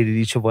nominated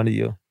each of one of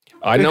you?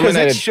 I Because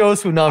nominated. it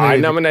shows who I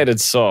nominated.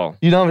 nominated Saul.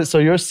 You nominated. So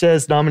yours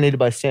says nominated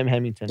by Sam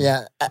Hamilton.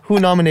 Yeah. Who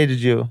nominated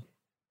you?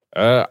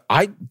 I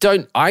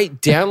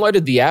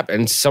downloaded the app,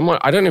 and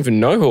I don't even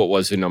know who it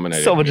was who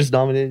nominated. Someone me. just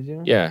nominated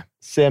you. Yeah.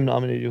 Sam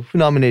nominated you. Who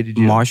nominated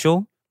you?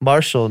 Marshall?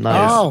 Marshall.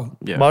 Nice. Oh,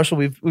 Yeah. Marshall.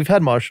 We've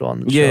had Marshall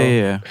on the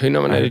Yeah. Who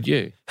nominated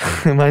you?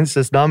 show. Mine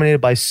says nominated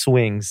by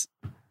Swings.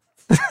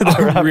 The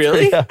Oh, rapper,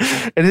 really? Yeah.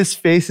 And his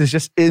face is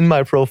just in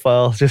my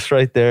profile, just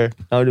right there.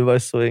 Nominated by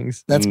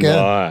Swings. that's good.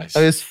 Nice. I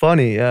mean, it's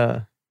funny.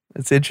 Yeah.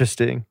 It's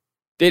interesting.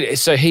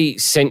 So he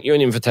sent you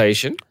an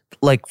invitation?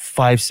 Like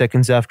 5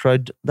 seconds after I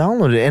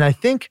downloaded it, and I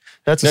think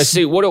that's No,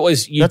 see what it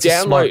was. You that's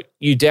a smart-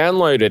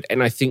 download it,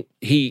 and I think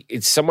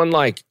it's someone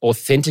like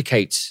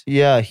authenticates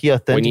yeah. He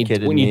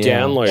authenticated when you me, yeah.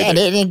 download And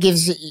it.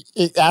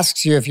 it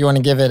asks you if you want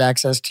to give it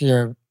access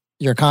to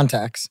your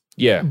contacts.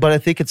 Yeah, But I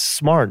think it's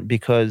smart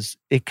because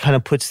it kind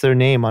of puts their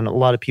name on a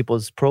lot of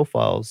people's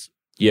profiles,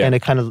 yeah. and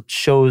it kind of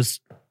shows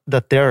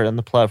that they're on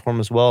the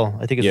platform as well.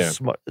 I think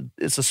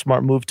it's a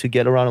smart move to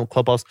get around on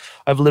Clubhouse.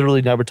 I've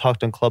literally never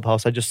talked on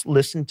Clubhouse. I just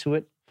listened to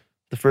it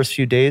the first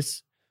few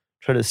days,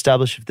 try to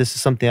establish if this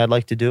is something I'd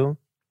like to do,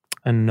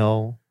 and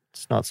no,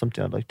 it's not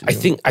something I'd like to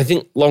do. I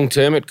think long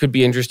term it could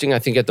be interesting. I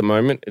think at the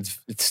moment it's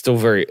still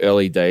very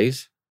early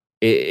days.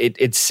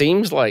 It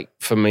seems like,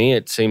 for me,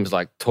 it seems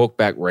like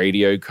talkback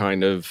radio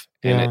kind of,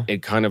 and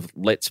it kind of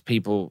lets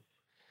people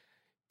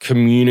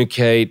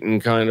communicate,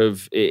 and kind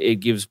of it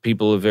gives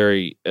people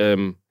it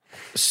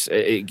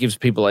gives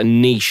people a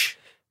niche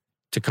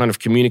to kind of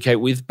communicate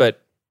with.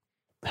 But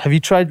Have you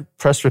tried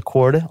press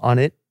record on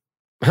it?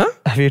 huh?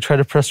 Have you tried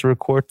to press a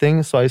record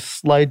thing? So I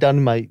slide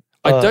down my.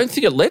 I don't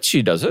think it lets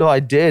you, does it? No,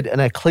 I did,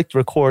 and I clicked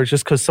record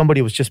just because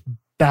somebody was just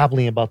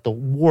babbling about the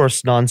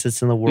worst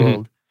nonsense in the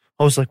world.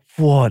 I was like,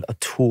 "What a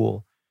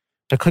tool!"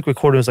 I clicked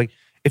record, and it was like,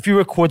 "If you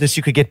record this,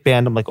 you could get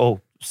banned." I'm like,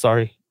 "Oh,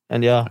 sorry."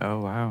 And yeah, Oh,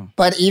 wow.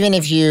 But even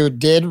if you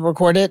did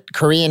record it,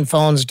 Korean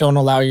phones don't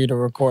allow you to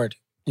record.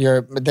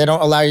 They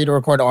don't allow you to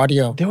record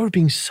audio. they were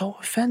being so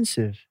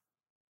offensive.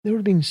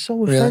 Really?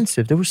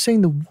 They were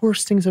saying the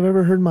worst things I've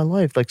ever heard in my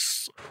life, like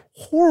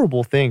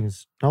horrible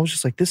things. And I was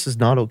just like, "This is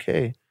not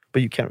okay."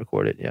 But you can't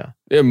record it. Yeah.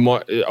 Yeah,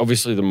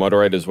 obviously the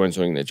moderators weren't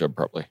doing their job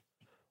properly.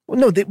 Well,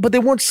 no, but they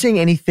weren't saying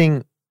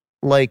anything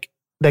like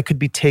that could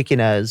be taken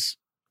as.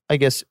 I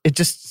guess it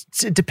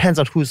depends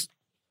on who's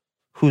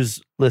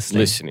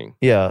listening.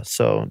 Yeah,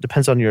 so it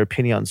depends on your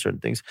opinion on certain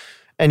things.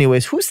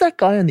 Anyways, who's that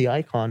guy on the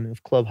icon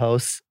of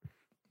Clubhouse?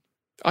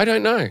 I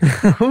don't know.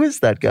 Who is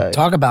that guy?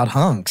 Talk about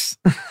hunks.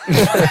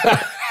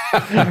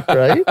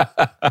 Right?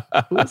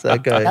 Who is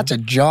that guy? That's a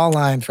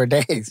jawline for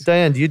days.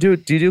 Diane, do you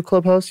do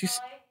Clubhouse?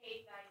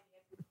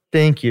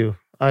 Thank you.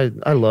 I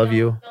love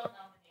you.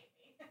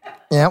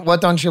 Yeah.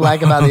 What don't you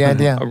like about the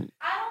idea? I don't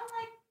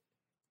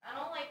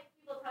like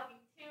people talking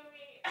to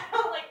me. I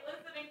don't like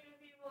listening to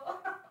people.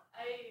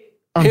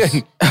 I'm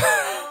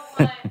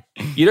But,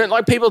 You don't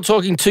like people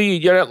talking to you.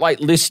 You don't like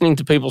listening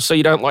to people, so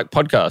you don't like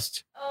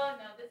podcasts. oh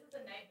no, this is a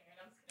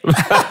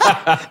nightmare.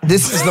 I'm just kidding.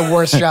 This is the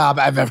worst job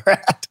I've ever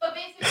had. But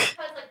basically, because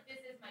like this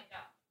is my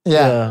job.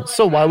 Yeah.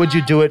 So why would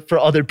you do it for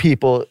other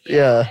people?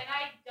 Yeah. And I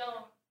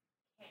don't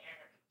care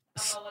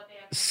about what they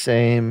have to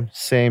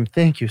Same.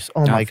 Thank you.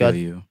 Oh my I feel God.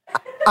 you.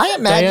 I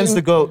Diane's the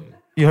imagine. goat.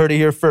 You heard it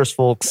here first,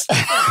 folks.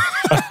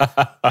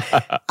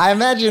 I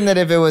imagine that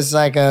if it was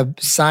like a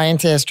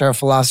scientist or a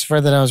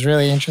philosopher that I was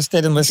really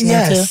interested in listening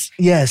yes.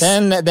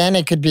 to, then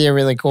it could be a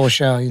really cool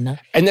show, you know.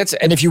 And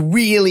If you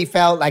really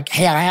felt like,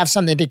 hey, I have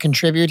something to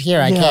contribute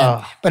here, I Yeah.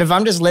 can. But if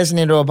I'm just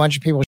listening to a bunch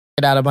of people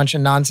shit out a bunch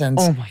of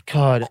nonsense, Oh my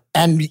God.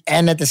 and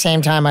at the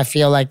same time, I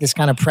feel like this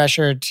kind of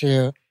pressure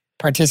to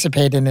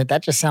participate in it,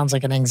 that just sounds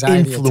like an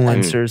anxiety attack.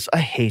 Influencers. I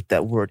hate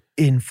that word.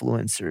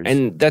 Influencers.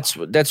 And that's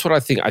what I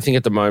think. I think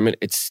at the moment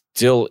it's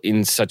still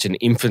in such an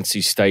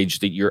infancy stage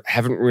that you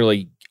haven't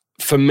really.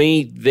 For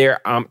me, there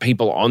aren't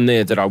people on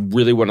there that I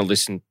really want to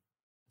listen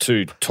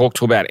to talk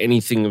to about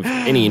anything of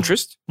any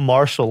interest.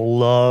 Marshall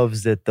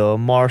loves it though.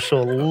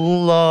 Marshall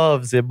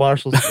loves it.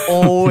 Marshall's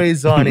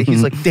always on it.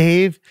 He's like,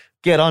 Dave,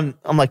 get on.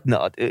 I'm like,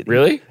 no, dude.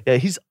 Really? Yeah,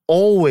 he's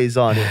always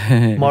on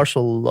it.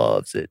 Marshall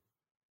loves it.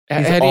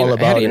 He's How do all you,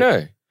 about how do you it.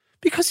 know?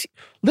 Because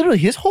literally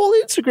his whole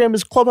Instagram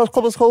is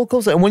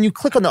Clubhouse. And when you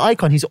click on the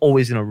icon, he's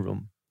always in a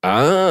room.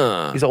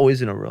 Ah. He's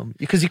always in a room.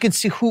 Because you can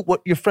see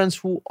what your friends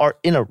who are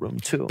in a room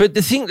too. But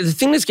the thing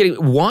that's getting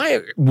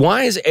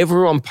why is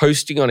everyone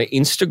posting on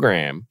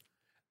Instagram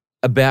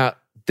about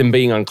them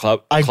being on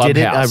Clubhouse? I did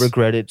it. I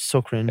regret it.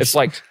 So cringe. It's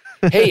like,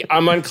 hey,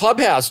 I'm on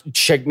Clubhouse.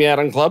 Check me out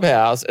on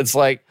Clubhouse. It's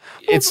like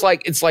because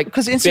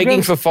Instagram-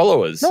 begging for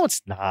followers. No,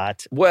 it's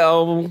not.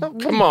 Well,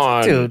 come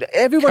on, Dude,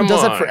 everyone Come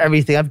does that for on.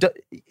 everything. I've done.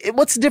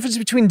 What's the difference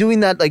between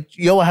doing that? Like,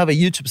 yo, I have a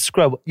YouTube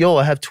subscribe. Yo,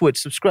 I have Twitch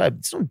subscribe.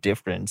 It's no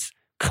difference.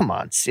 Come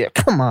on,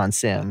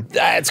 Sam.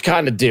 That's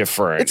kind of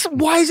different.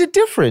 Why is it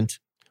different?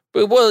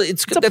 Well,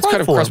 It's a that's kind of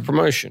platform. cross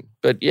promotion.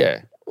 But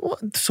yeah, Well,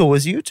 so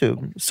is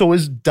YouTube. So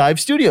is Dive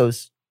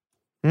Studios.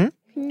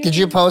 Did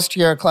you post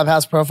your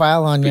Clubhouse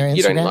profile on your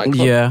you don't Instagram? like.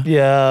 Yeah.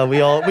 Yeah,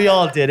 we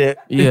all did it.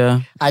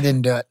 Yeah. I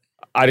didn't do it.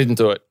 I didn't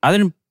do it. I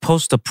didn't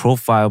post a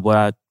profile, but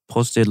I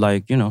posted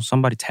like,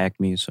 somebody tagged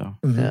me. So,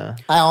 Yeah.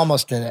 I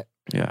almost did it.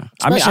 yeah.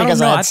 Especially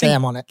because I, had think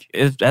Sam on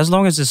it. as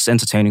long as it's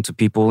entertaining to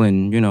people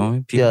and,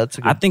 Yeah, it's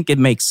a I good. think it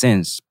makes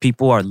sense.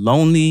 People are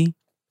lonely,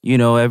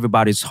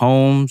 everybody's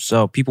home.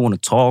 So people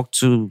want to talk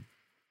to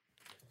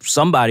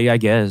somebody, I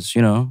guess,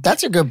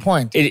 That's a good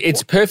point.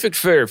 It's perfect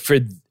for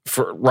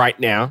right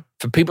now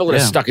for people that are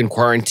Yeah. stuck in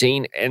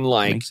quarantine and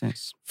like Makes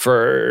sense.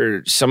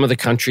 for some of the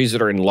countries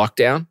that are in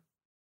lockdown.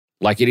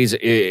 Like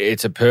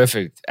it's a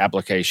perfect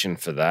application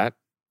for that.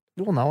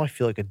 Well, now I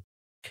feel like a.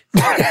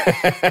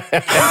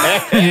 I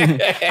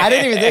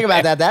didn't even think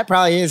about that. That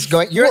probably is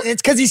going.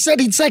 It's because he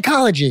studied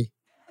psychology.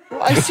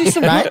 I see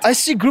some. Right? I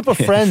see a group of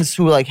friends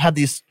who like have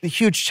these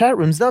huge chat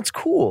rooms. That's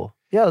cool.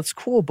 Yeah, that's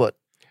cool. But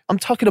I'm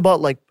talking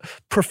about like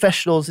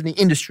professionals in the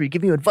industry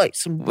giving you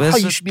advice on Well, how it's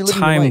you the should be living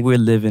your time life. we're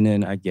living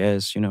in, I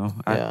guess,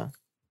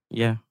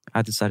 Yeah.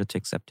 I decided to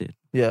accept it.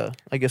 Yeah,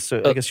 I guess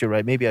so. I guess you're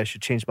right. Maybe I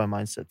should change my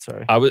mindset.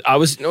 Sorry. I was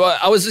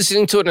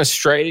listening to an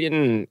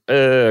Australian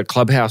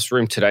clubhouse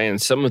room today, and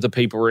some of the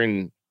people were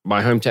in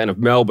my hometown of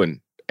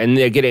Melbourne, and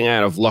they're getting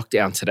out of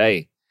lockdown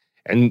today,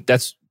 and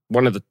that's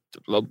one of the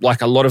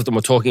like a lot of them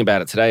were talking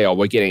about it today. Oh,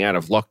 we're getting out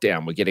of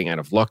lockdown. We're getting out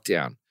of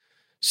lockdown.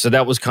 So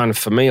that was kind of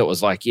for me. It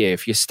was like, yeah,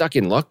 if you're stuck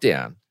in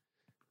lockdown,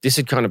 this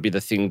would kind of be the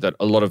thing that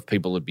a lot of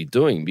people would be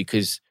doing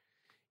because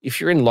if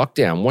you're in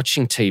lockdown,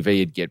 watching TV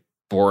would get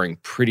boring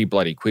pretty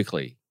bloody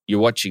quickly. You're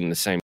watching the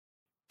same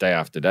day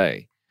after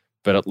day.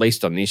 But at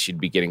least on this, you'd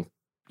be getting,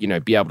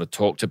 be able to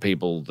talk to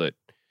people that,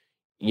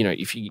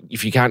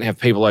 if you can't have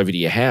people over to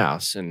your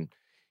house and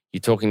you're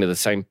talking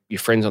to your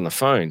friends on the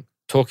phone,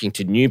 talking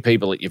to new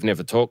people that you've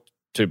never talked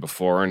to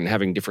before and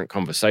having different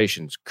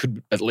conversations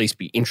could at least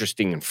be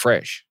interesting and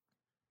fresh.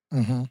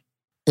 Mm-hmm.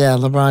 Yeah,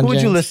 LeBron Who would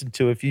you James. listen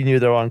to if you knew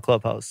they were on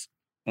Clubhouse?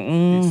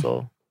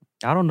 So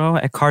I don't know.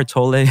 Eckhart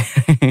Tolle.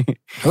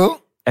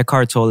 Who?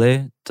 Eckhart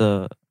Tolle,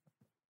 the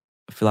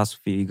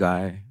philosophy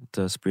guy,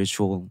 the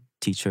spiritual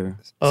teacher.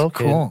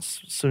 okay, Cool.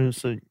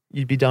 So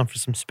you'd be down for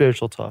some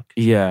spiritual talk.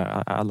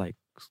 Yeah, I like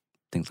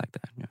things like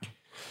that. Yeah.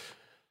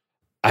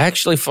 I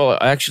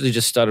actually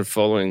just started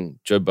following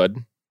Joe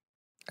Budden.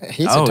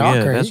 He's Oh, a yeah,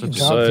 talker. that's He can what-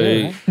 talk So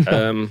too,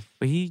 right?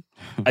 But he,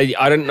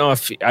 I don't know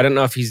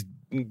if he's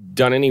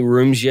done any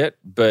rooms yet,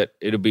 but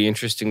it'll be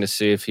interesting to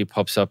see if he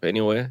pops up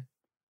anywhere.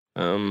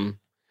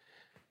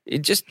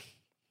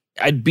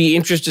 I'd be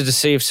interested to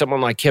see if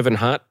someone like Kevin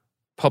Hart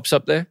pops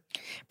up there.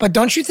 But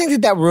don't you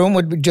think that room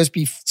would just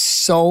be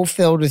so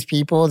filled with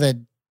people that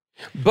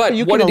But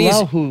You what can it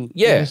allow is, who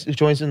yeah.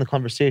 joins in the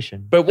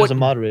conversation But what- as a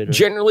moderator.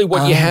 generally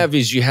what you have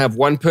is you have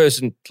one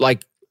person,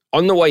 like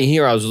on the way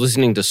here, I was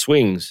listening to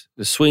Swings.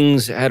 The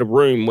Swings had a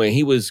room where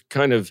he was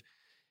kind of,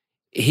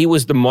 he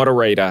was the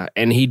moderator,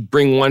 and he'd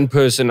bring one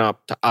person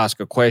up to ask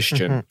a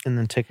question. And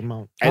then take them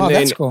out. And Oh, then,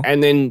 that's cool.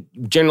 And then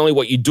generally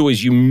what you do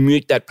is you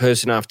mute that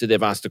person after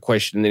they've asked a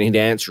question, and then he'd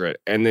answer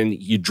it. And then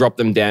you drop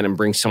them down and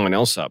bring someone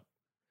else up.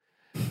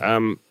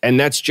 And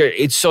that's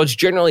it's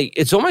generally,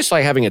 it's almost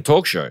like having a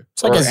talk show.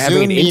 It's like or a having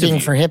Zoom an meeting interview.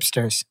 for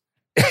hipsters.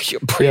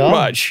 Pretty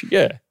much,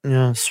 yeah.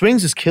 Yeah,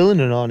 Swings is killing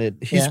it on it.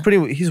 He's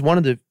Yeah. He's one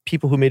of the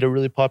people who made it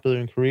really popular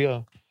in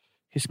Korea.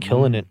 He's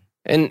killing it.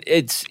 And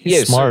it's,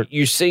 He's smart. So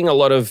you're seeing a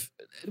lot of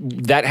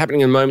that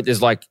happening in the moment.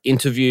 There's like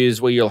interviews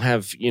where you'll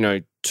have,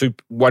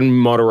 one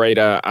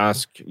moderator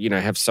ask,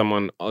 have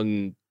someone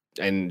on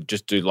and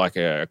just do like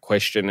a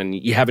question, and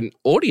you have an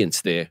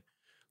audience there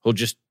who'll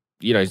just,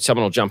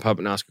 someone will jump up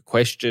and ask a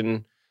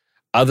question.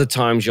 Other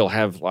times you'll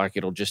have like,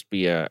 it'll just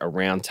be a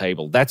round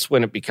table. That's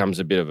when it becomes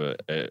a bit of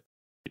a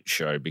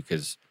show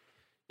because,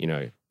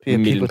 a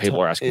million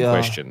people are asking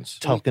questions.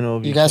 Talking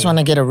over You guys want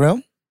to get a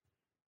room?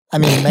 I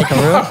mean, make a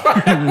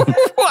room?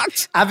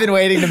 What? I've been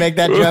waiting to make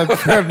that joke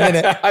for a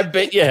minute. I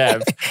bet you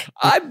have.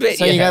 I bet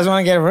So you you guys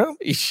want to get a room?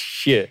 have.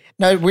 Shit.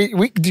 No,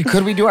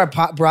 could we do our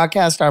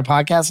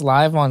podcast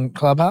live on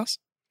Clubhouse?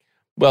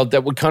 Well,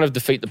 that would kind of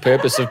defeat the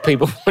purpose of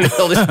people wanting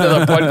to listen to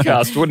the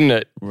podcast, wouldn't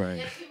it? Right.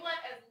 If you want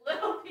as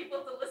little people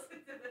to listen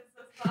to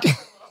this as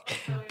possible.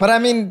 So But I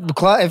mean,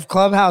 if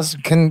Clubhouse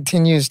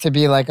continues to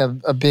be like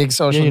a big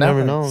social you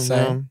network, never know. so-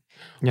 Yeah.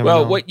 You never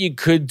Well, know. what you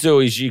could do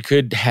is you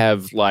could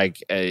have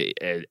like a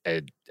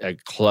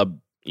club.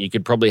 You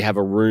could probably have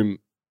a room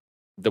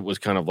that was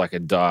kind of like a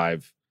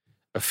dive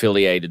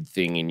affiliated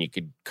thing, and you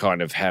could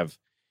kind of have,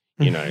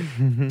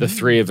 the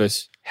three of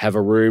us have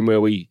a room where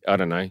we, I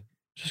don't know,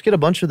 Just get a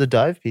bunch of the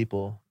dive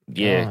people.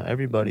 Yeah.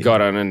 Everybody.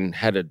 got on and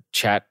had a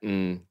chat,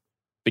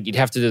 but you'd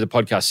have to do the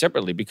podcast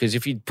separately because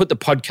if you put the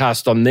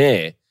podcast on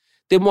there,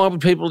 then why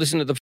would people listen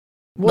to the?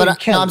 Well, you But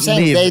can't no, I'm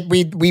saying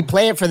leave. we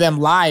play it for them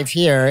live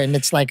here, and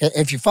it's like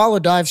if you follow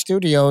Dive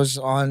Studios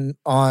on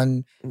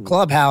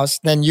Clubhouse,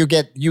 then you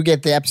get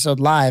the episode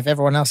live.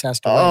 Everyone else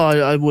has to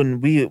wait. I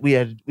wouldn't. We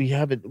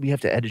have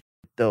to edit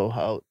it though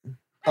out.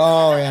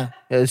 Oh yeah.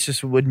 Yeah, it's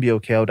just wouldn't be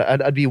okay.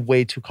 I'd be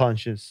way too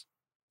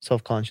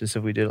self-conscious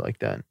if we did it like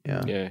that.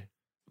 Yeah. Yeah.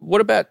 What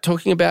about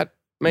talking about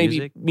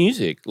maybe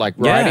music like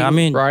Yeah, writing? I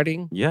mean-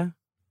 writing. Yeah.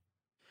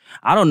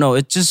 I don't know.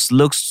 It just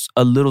looks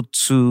a little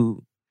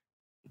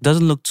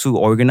doesn't look too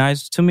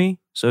organized to me.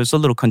 So it's a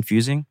little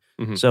confusing.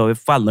 Mhm. So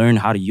if I learn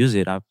how to use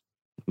it,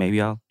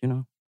 maybe I'll,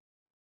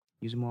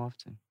 use it more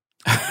often.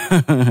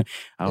 I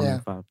don't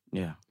know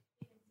if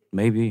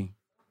maybe.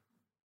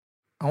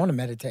 I want to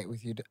meditate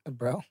with you,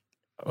 bro.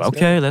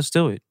 Okay, let's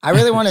do it. I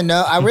really want to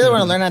know. I really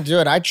want to learn how to do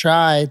it. I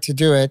try to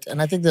do it,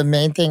 and I think the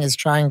main thing is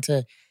trying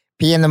to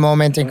be in the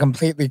moment and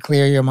completely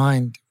clear your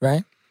mind.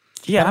 Right?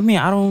 Yeah, I mean,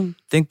 I don't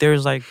think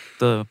there's like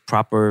the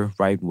proper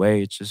right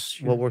way. It's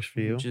just What works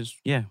for you? Just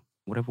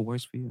whatever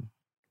works for you.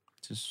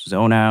 Just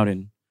zone out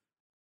and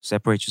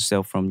separate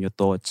yourself from your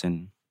thoughts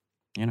and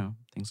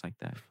things like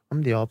that.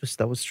 I'm the opposite.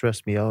 That would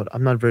stress me out.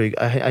 I'm not very.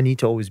 I need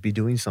to always be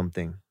doing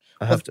something.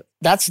 I have to.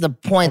 That's the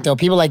point, though.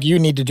 People like you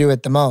need to do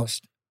it the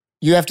most.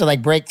 You have to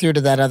like break through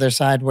to that other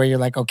side where you're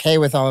like okay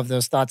with all of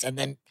those thoughts, and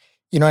then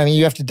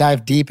you have to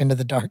dive deep into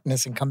the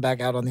darkness and come back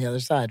out on the other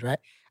side, right?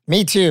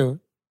 Me too.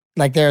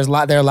 Like there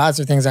are lots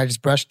of things I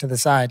just brush to the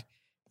side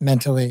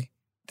mentally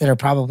that are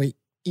probably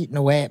eating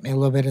away at me a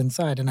little bit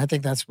inside, and I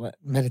think that's what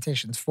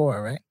meditation's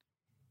for, right?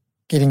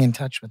 Getting in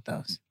touch with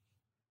those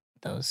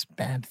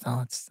bad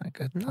thoughts, not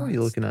good What thoughts. are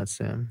you looking at,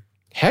 Sam?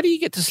 How do you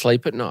get to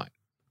sleep at night?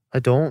 I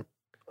don't.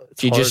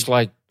 It's Do you hard. just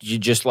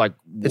like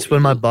It's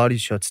when my body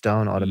shuts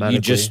down automatically.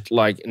 You just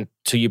like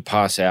until you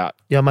pass out.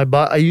 Yeah, my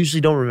body. I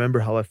usually don't remember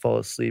how I fall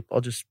asleep. I'll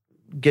just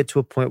get to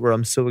a point where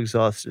I'm so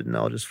exhausted and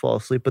I'll just fall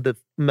asleep. But the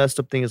messed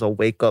up thing is I'll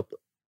wake up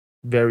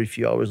very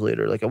few hours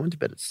later. Like I went to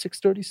bed at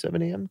 6:30,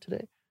 7 a.m.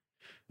 today.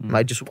 And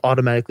I just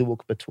automatically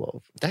woke up at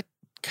 12.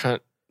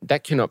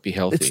 That cannot be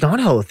healthy. It's not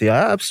healthy.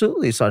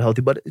 Absolutely, it's not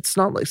healthy. But it's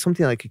not like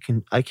something like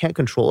I can't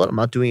control it. I'm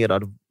not doing it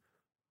out of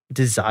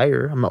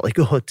desire. I'm not like,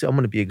 oh, I'm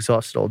going to be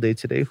exhausted all day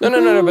today.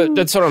 No. But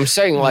that's what I'm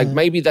saying. Like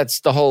maybe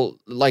that's the whole.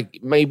 Like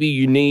maybe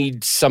you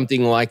need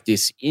something like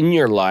this in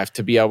your life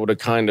to be able to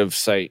kind of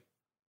say,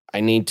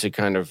 I need to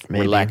kind of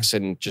Maybe. relax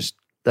and just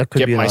That could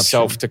get be an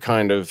myself option. to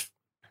kind of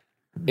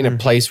in a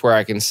place where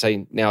I can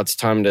say, now it's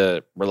time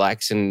to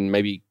relax and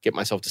maybe get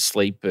myself to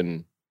sleep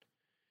and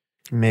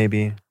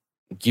Maybe.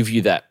 give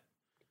you that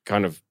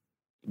kind of,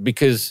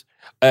 because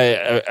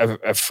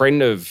a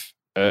friend of,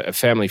 a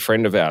family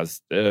friend of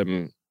ours,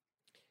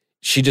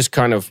 she just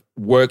kind of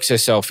works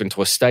herself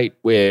into a state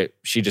where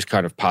she just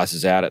kind of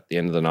passes out at the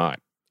end of the night.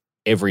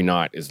 Every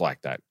night is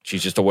like that.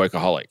 She's just a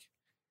workaholic.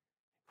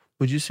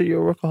 Would you say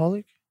you're a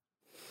workaholic?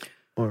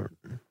 Or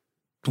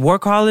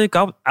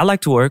Workaholic. I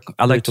like to work.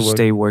 I like to to work.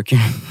 stay working.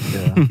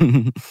 Yeah.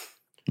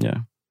 Yeah.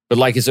 But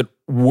like, is it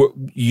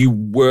you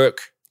work,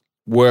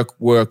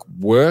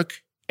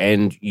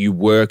 and you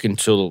work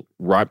until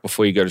right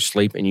before you go to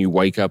sleep, and you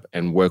wake up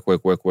and work,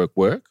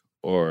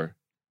 or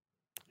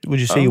would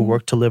you say you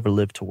work to live or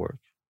live to work?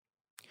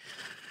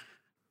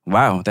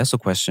 Wow, that's a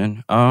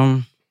question.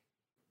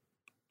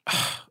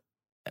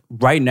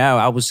 Right now,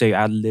 I would say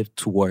I live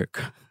to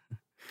work.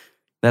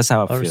 That's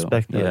how I feel.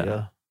 respect that.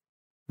 Yeah.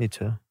 Me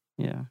too.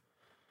 Yeah.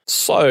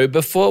 So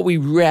before we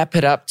wrap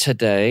it up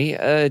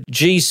today,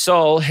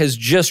 GSoul has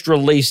just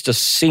released a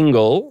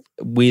single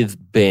with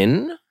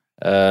Ben,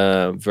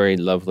 very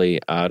lovely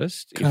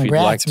artist.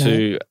 Congrats, if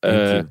you'd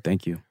like to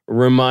Thank you.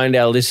 remind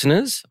our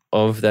listeners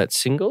of that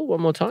single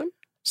one more time.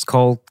 It's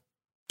called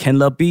Can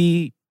Love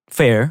Be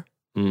Fair?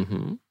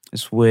 Mm-hmm.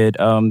 It's with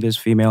this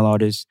female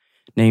artist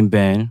named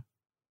Ben.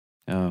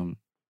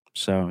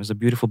 So it's a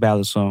beautiful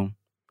ballad song.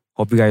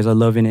 Hope you guys are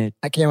loving it.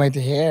 I can't wait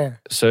to hear.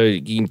 So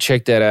you can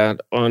check that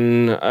out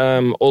on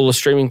all the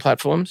streaming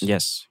platforms?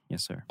 Yes,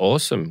 sir.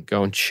 Awesome.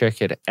 Go and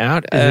check it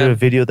out. Is there a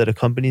video that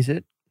accompanies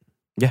it?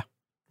 Yeah.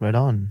 Right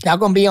on. Y'all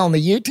gonna be on the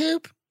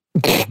YouTube?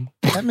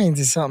 That means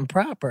it's something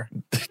proper.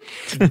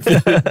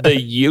 the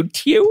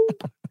YouTube?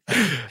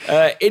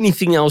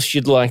 Anything else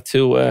you'd like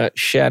to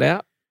shout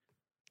out?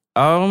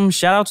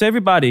 Shout out to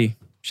everybody.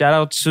 Shout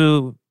out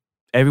to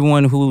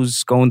everyone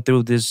who's going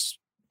through this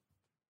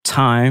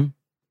time.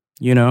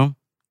 You know,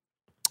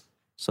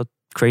 it's a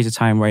crazy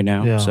time right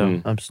now. Yeah,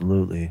 So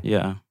absolutely.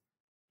 yeah,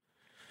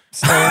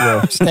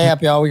 Stay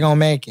up, y'all. We gonna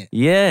make it.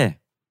 yeah.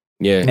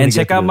 Yeah. And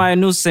check out my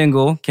new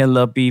single, "Can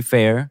Love Be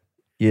Fair?"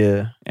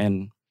 Yeah.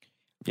 And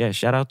yeah,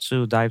 shout out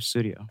to Dive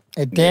Studio.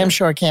 It damn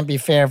sure can't be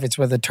fair if it's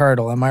with a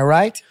turtle. Am I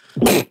right?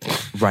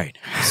 Right.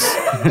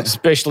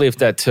 Especially if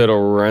that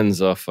turtle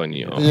runs off on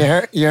you.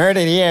 You heard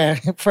it here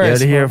You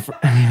first.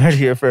 heard it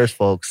here first,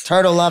 folks.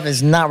 Turtle love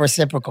is not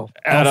reciprocal.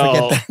 At Don't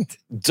all. forget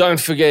that. Don't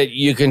forget,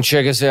 you can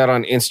check us out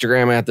on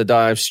Instagram at The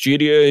Dive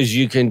Studios.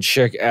 You can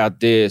check out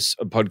this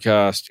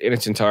podcast in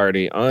its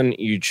entirety on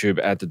YouTube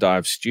at The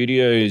Dive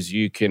Studios.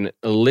 You can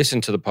listen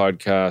to the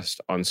podcast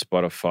on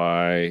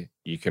Spotify.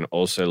 You can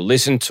also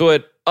listen to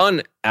it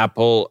on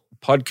Apple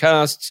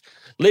Podcasts.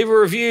 Leave a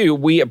review.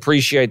 We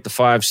appreciate the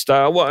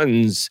 5-star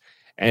ones.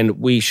 And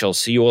we shall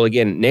see you all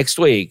again next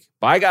week.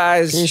 Bye,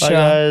 guys. Peace Bye, out.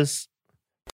 guys.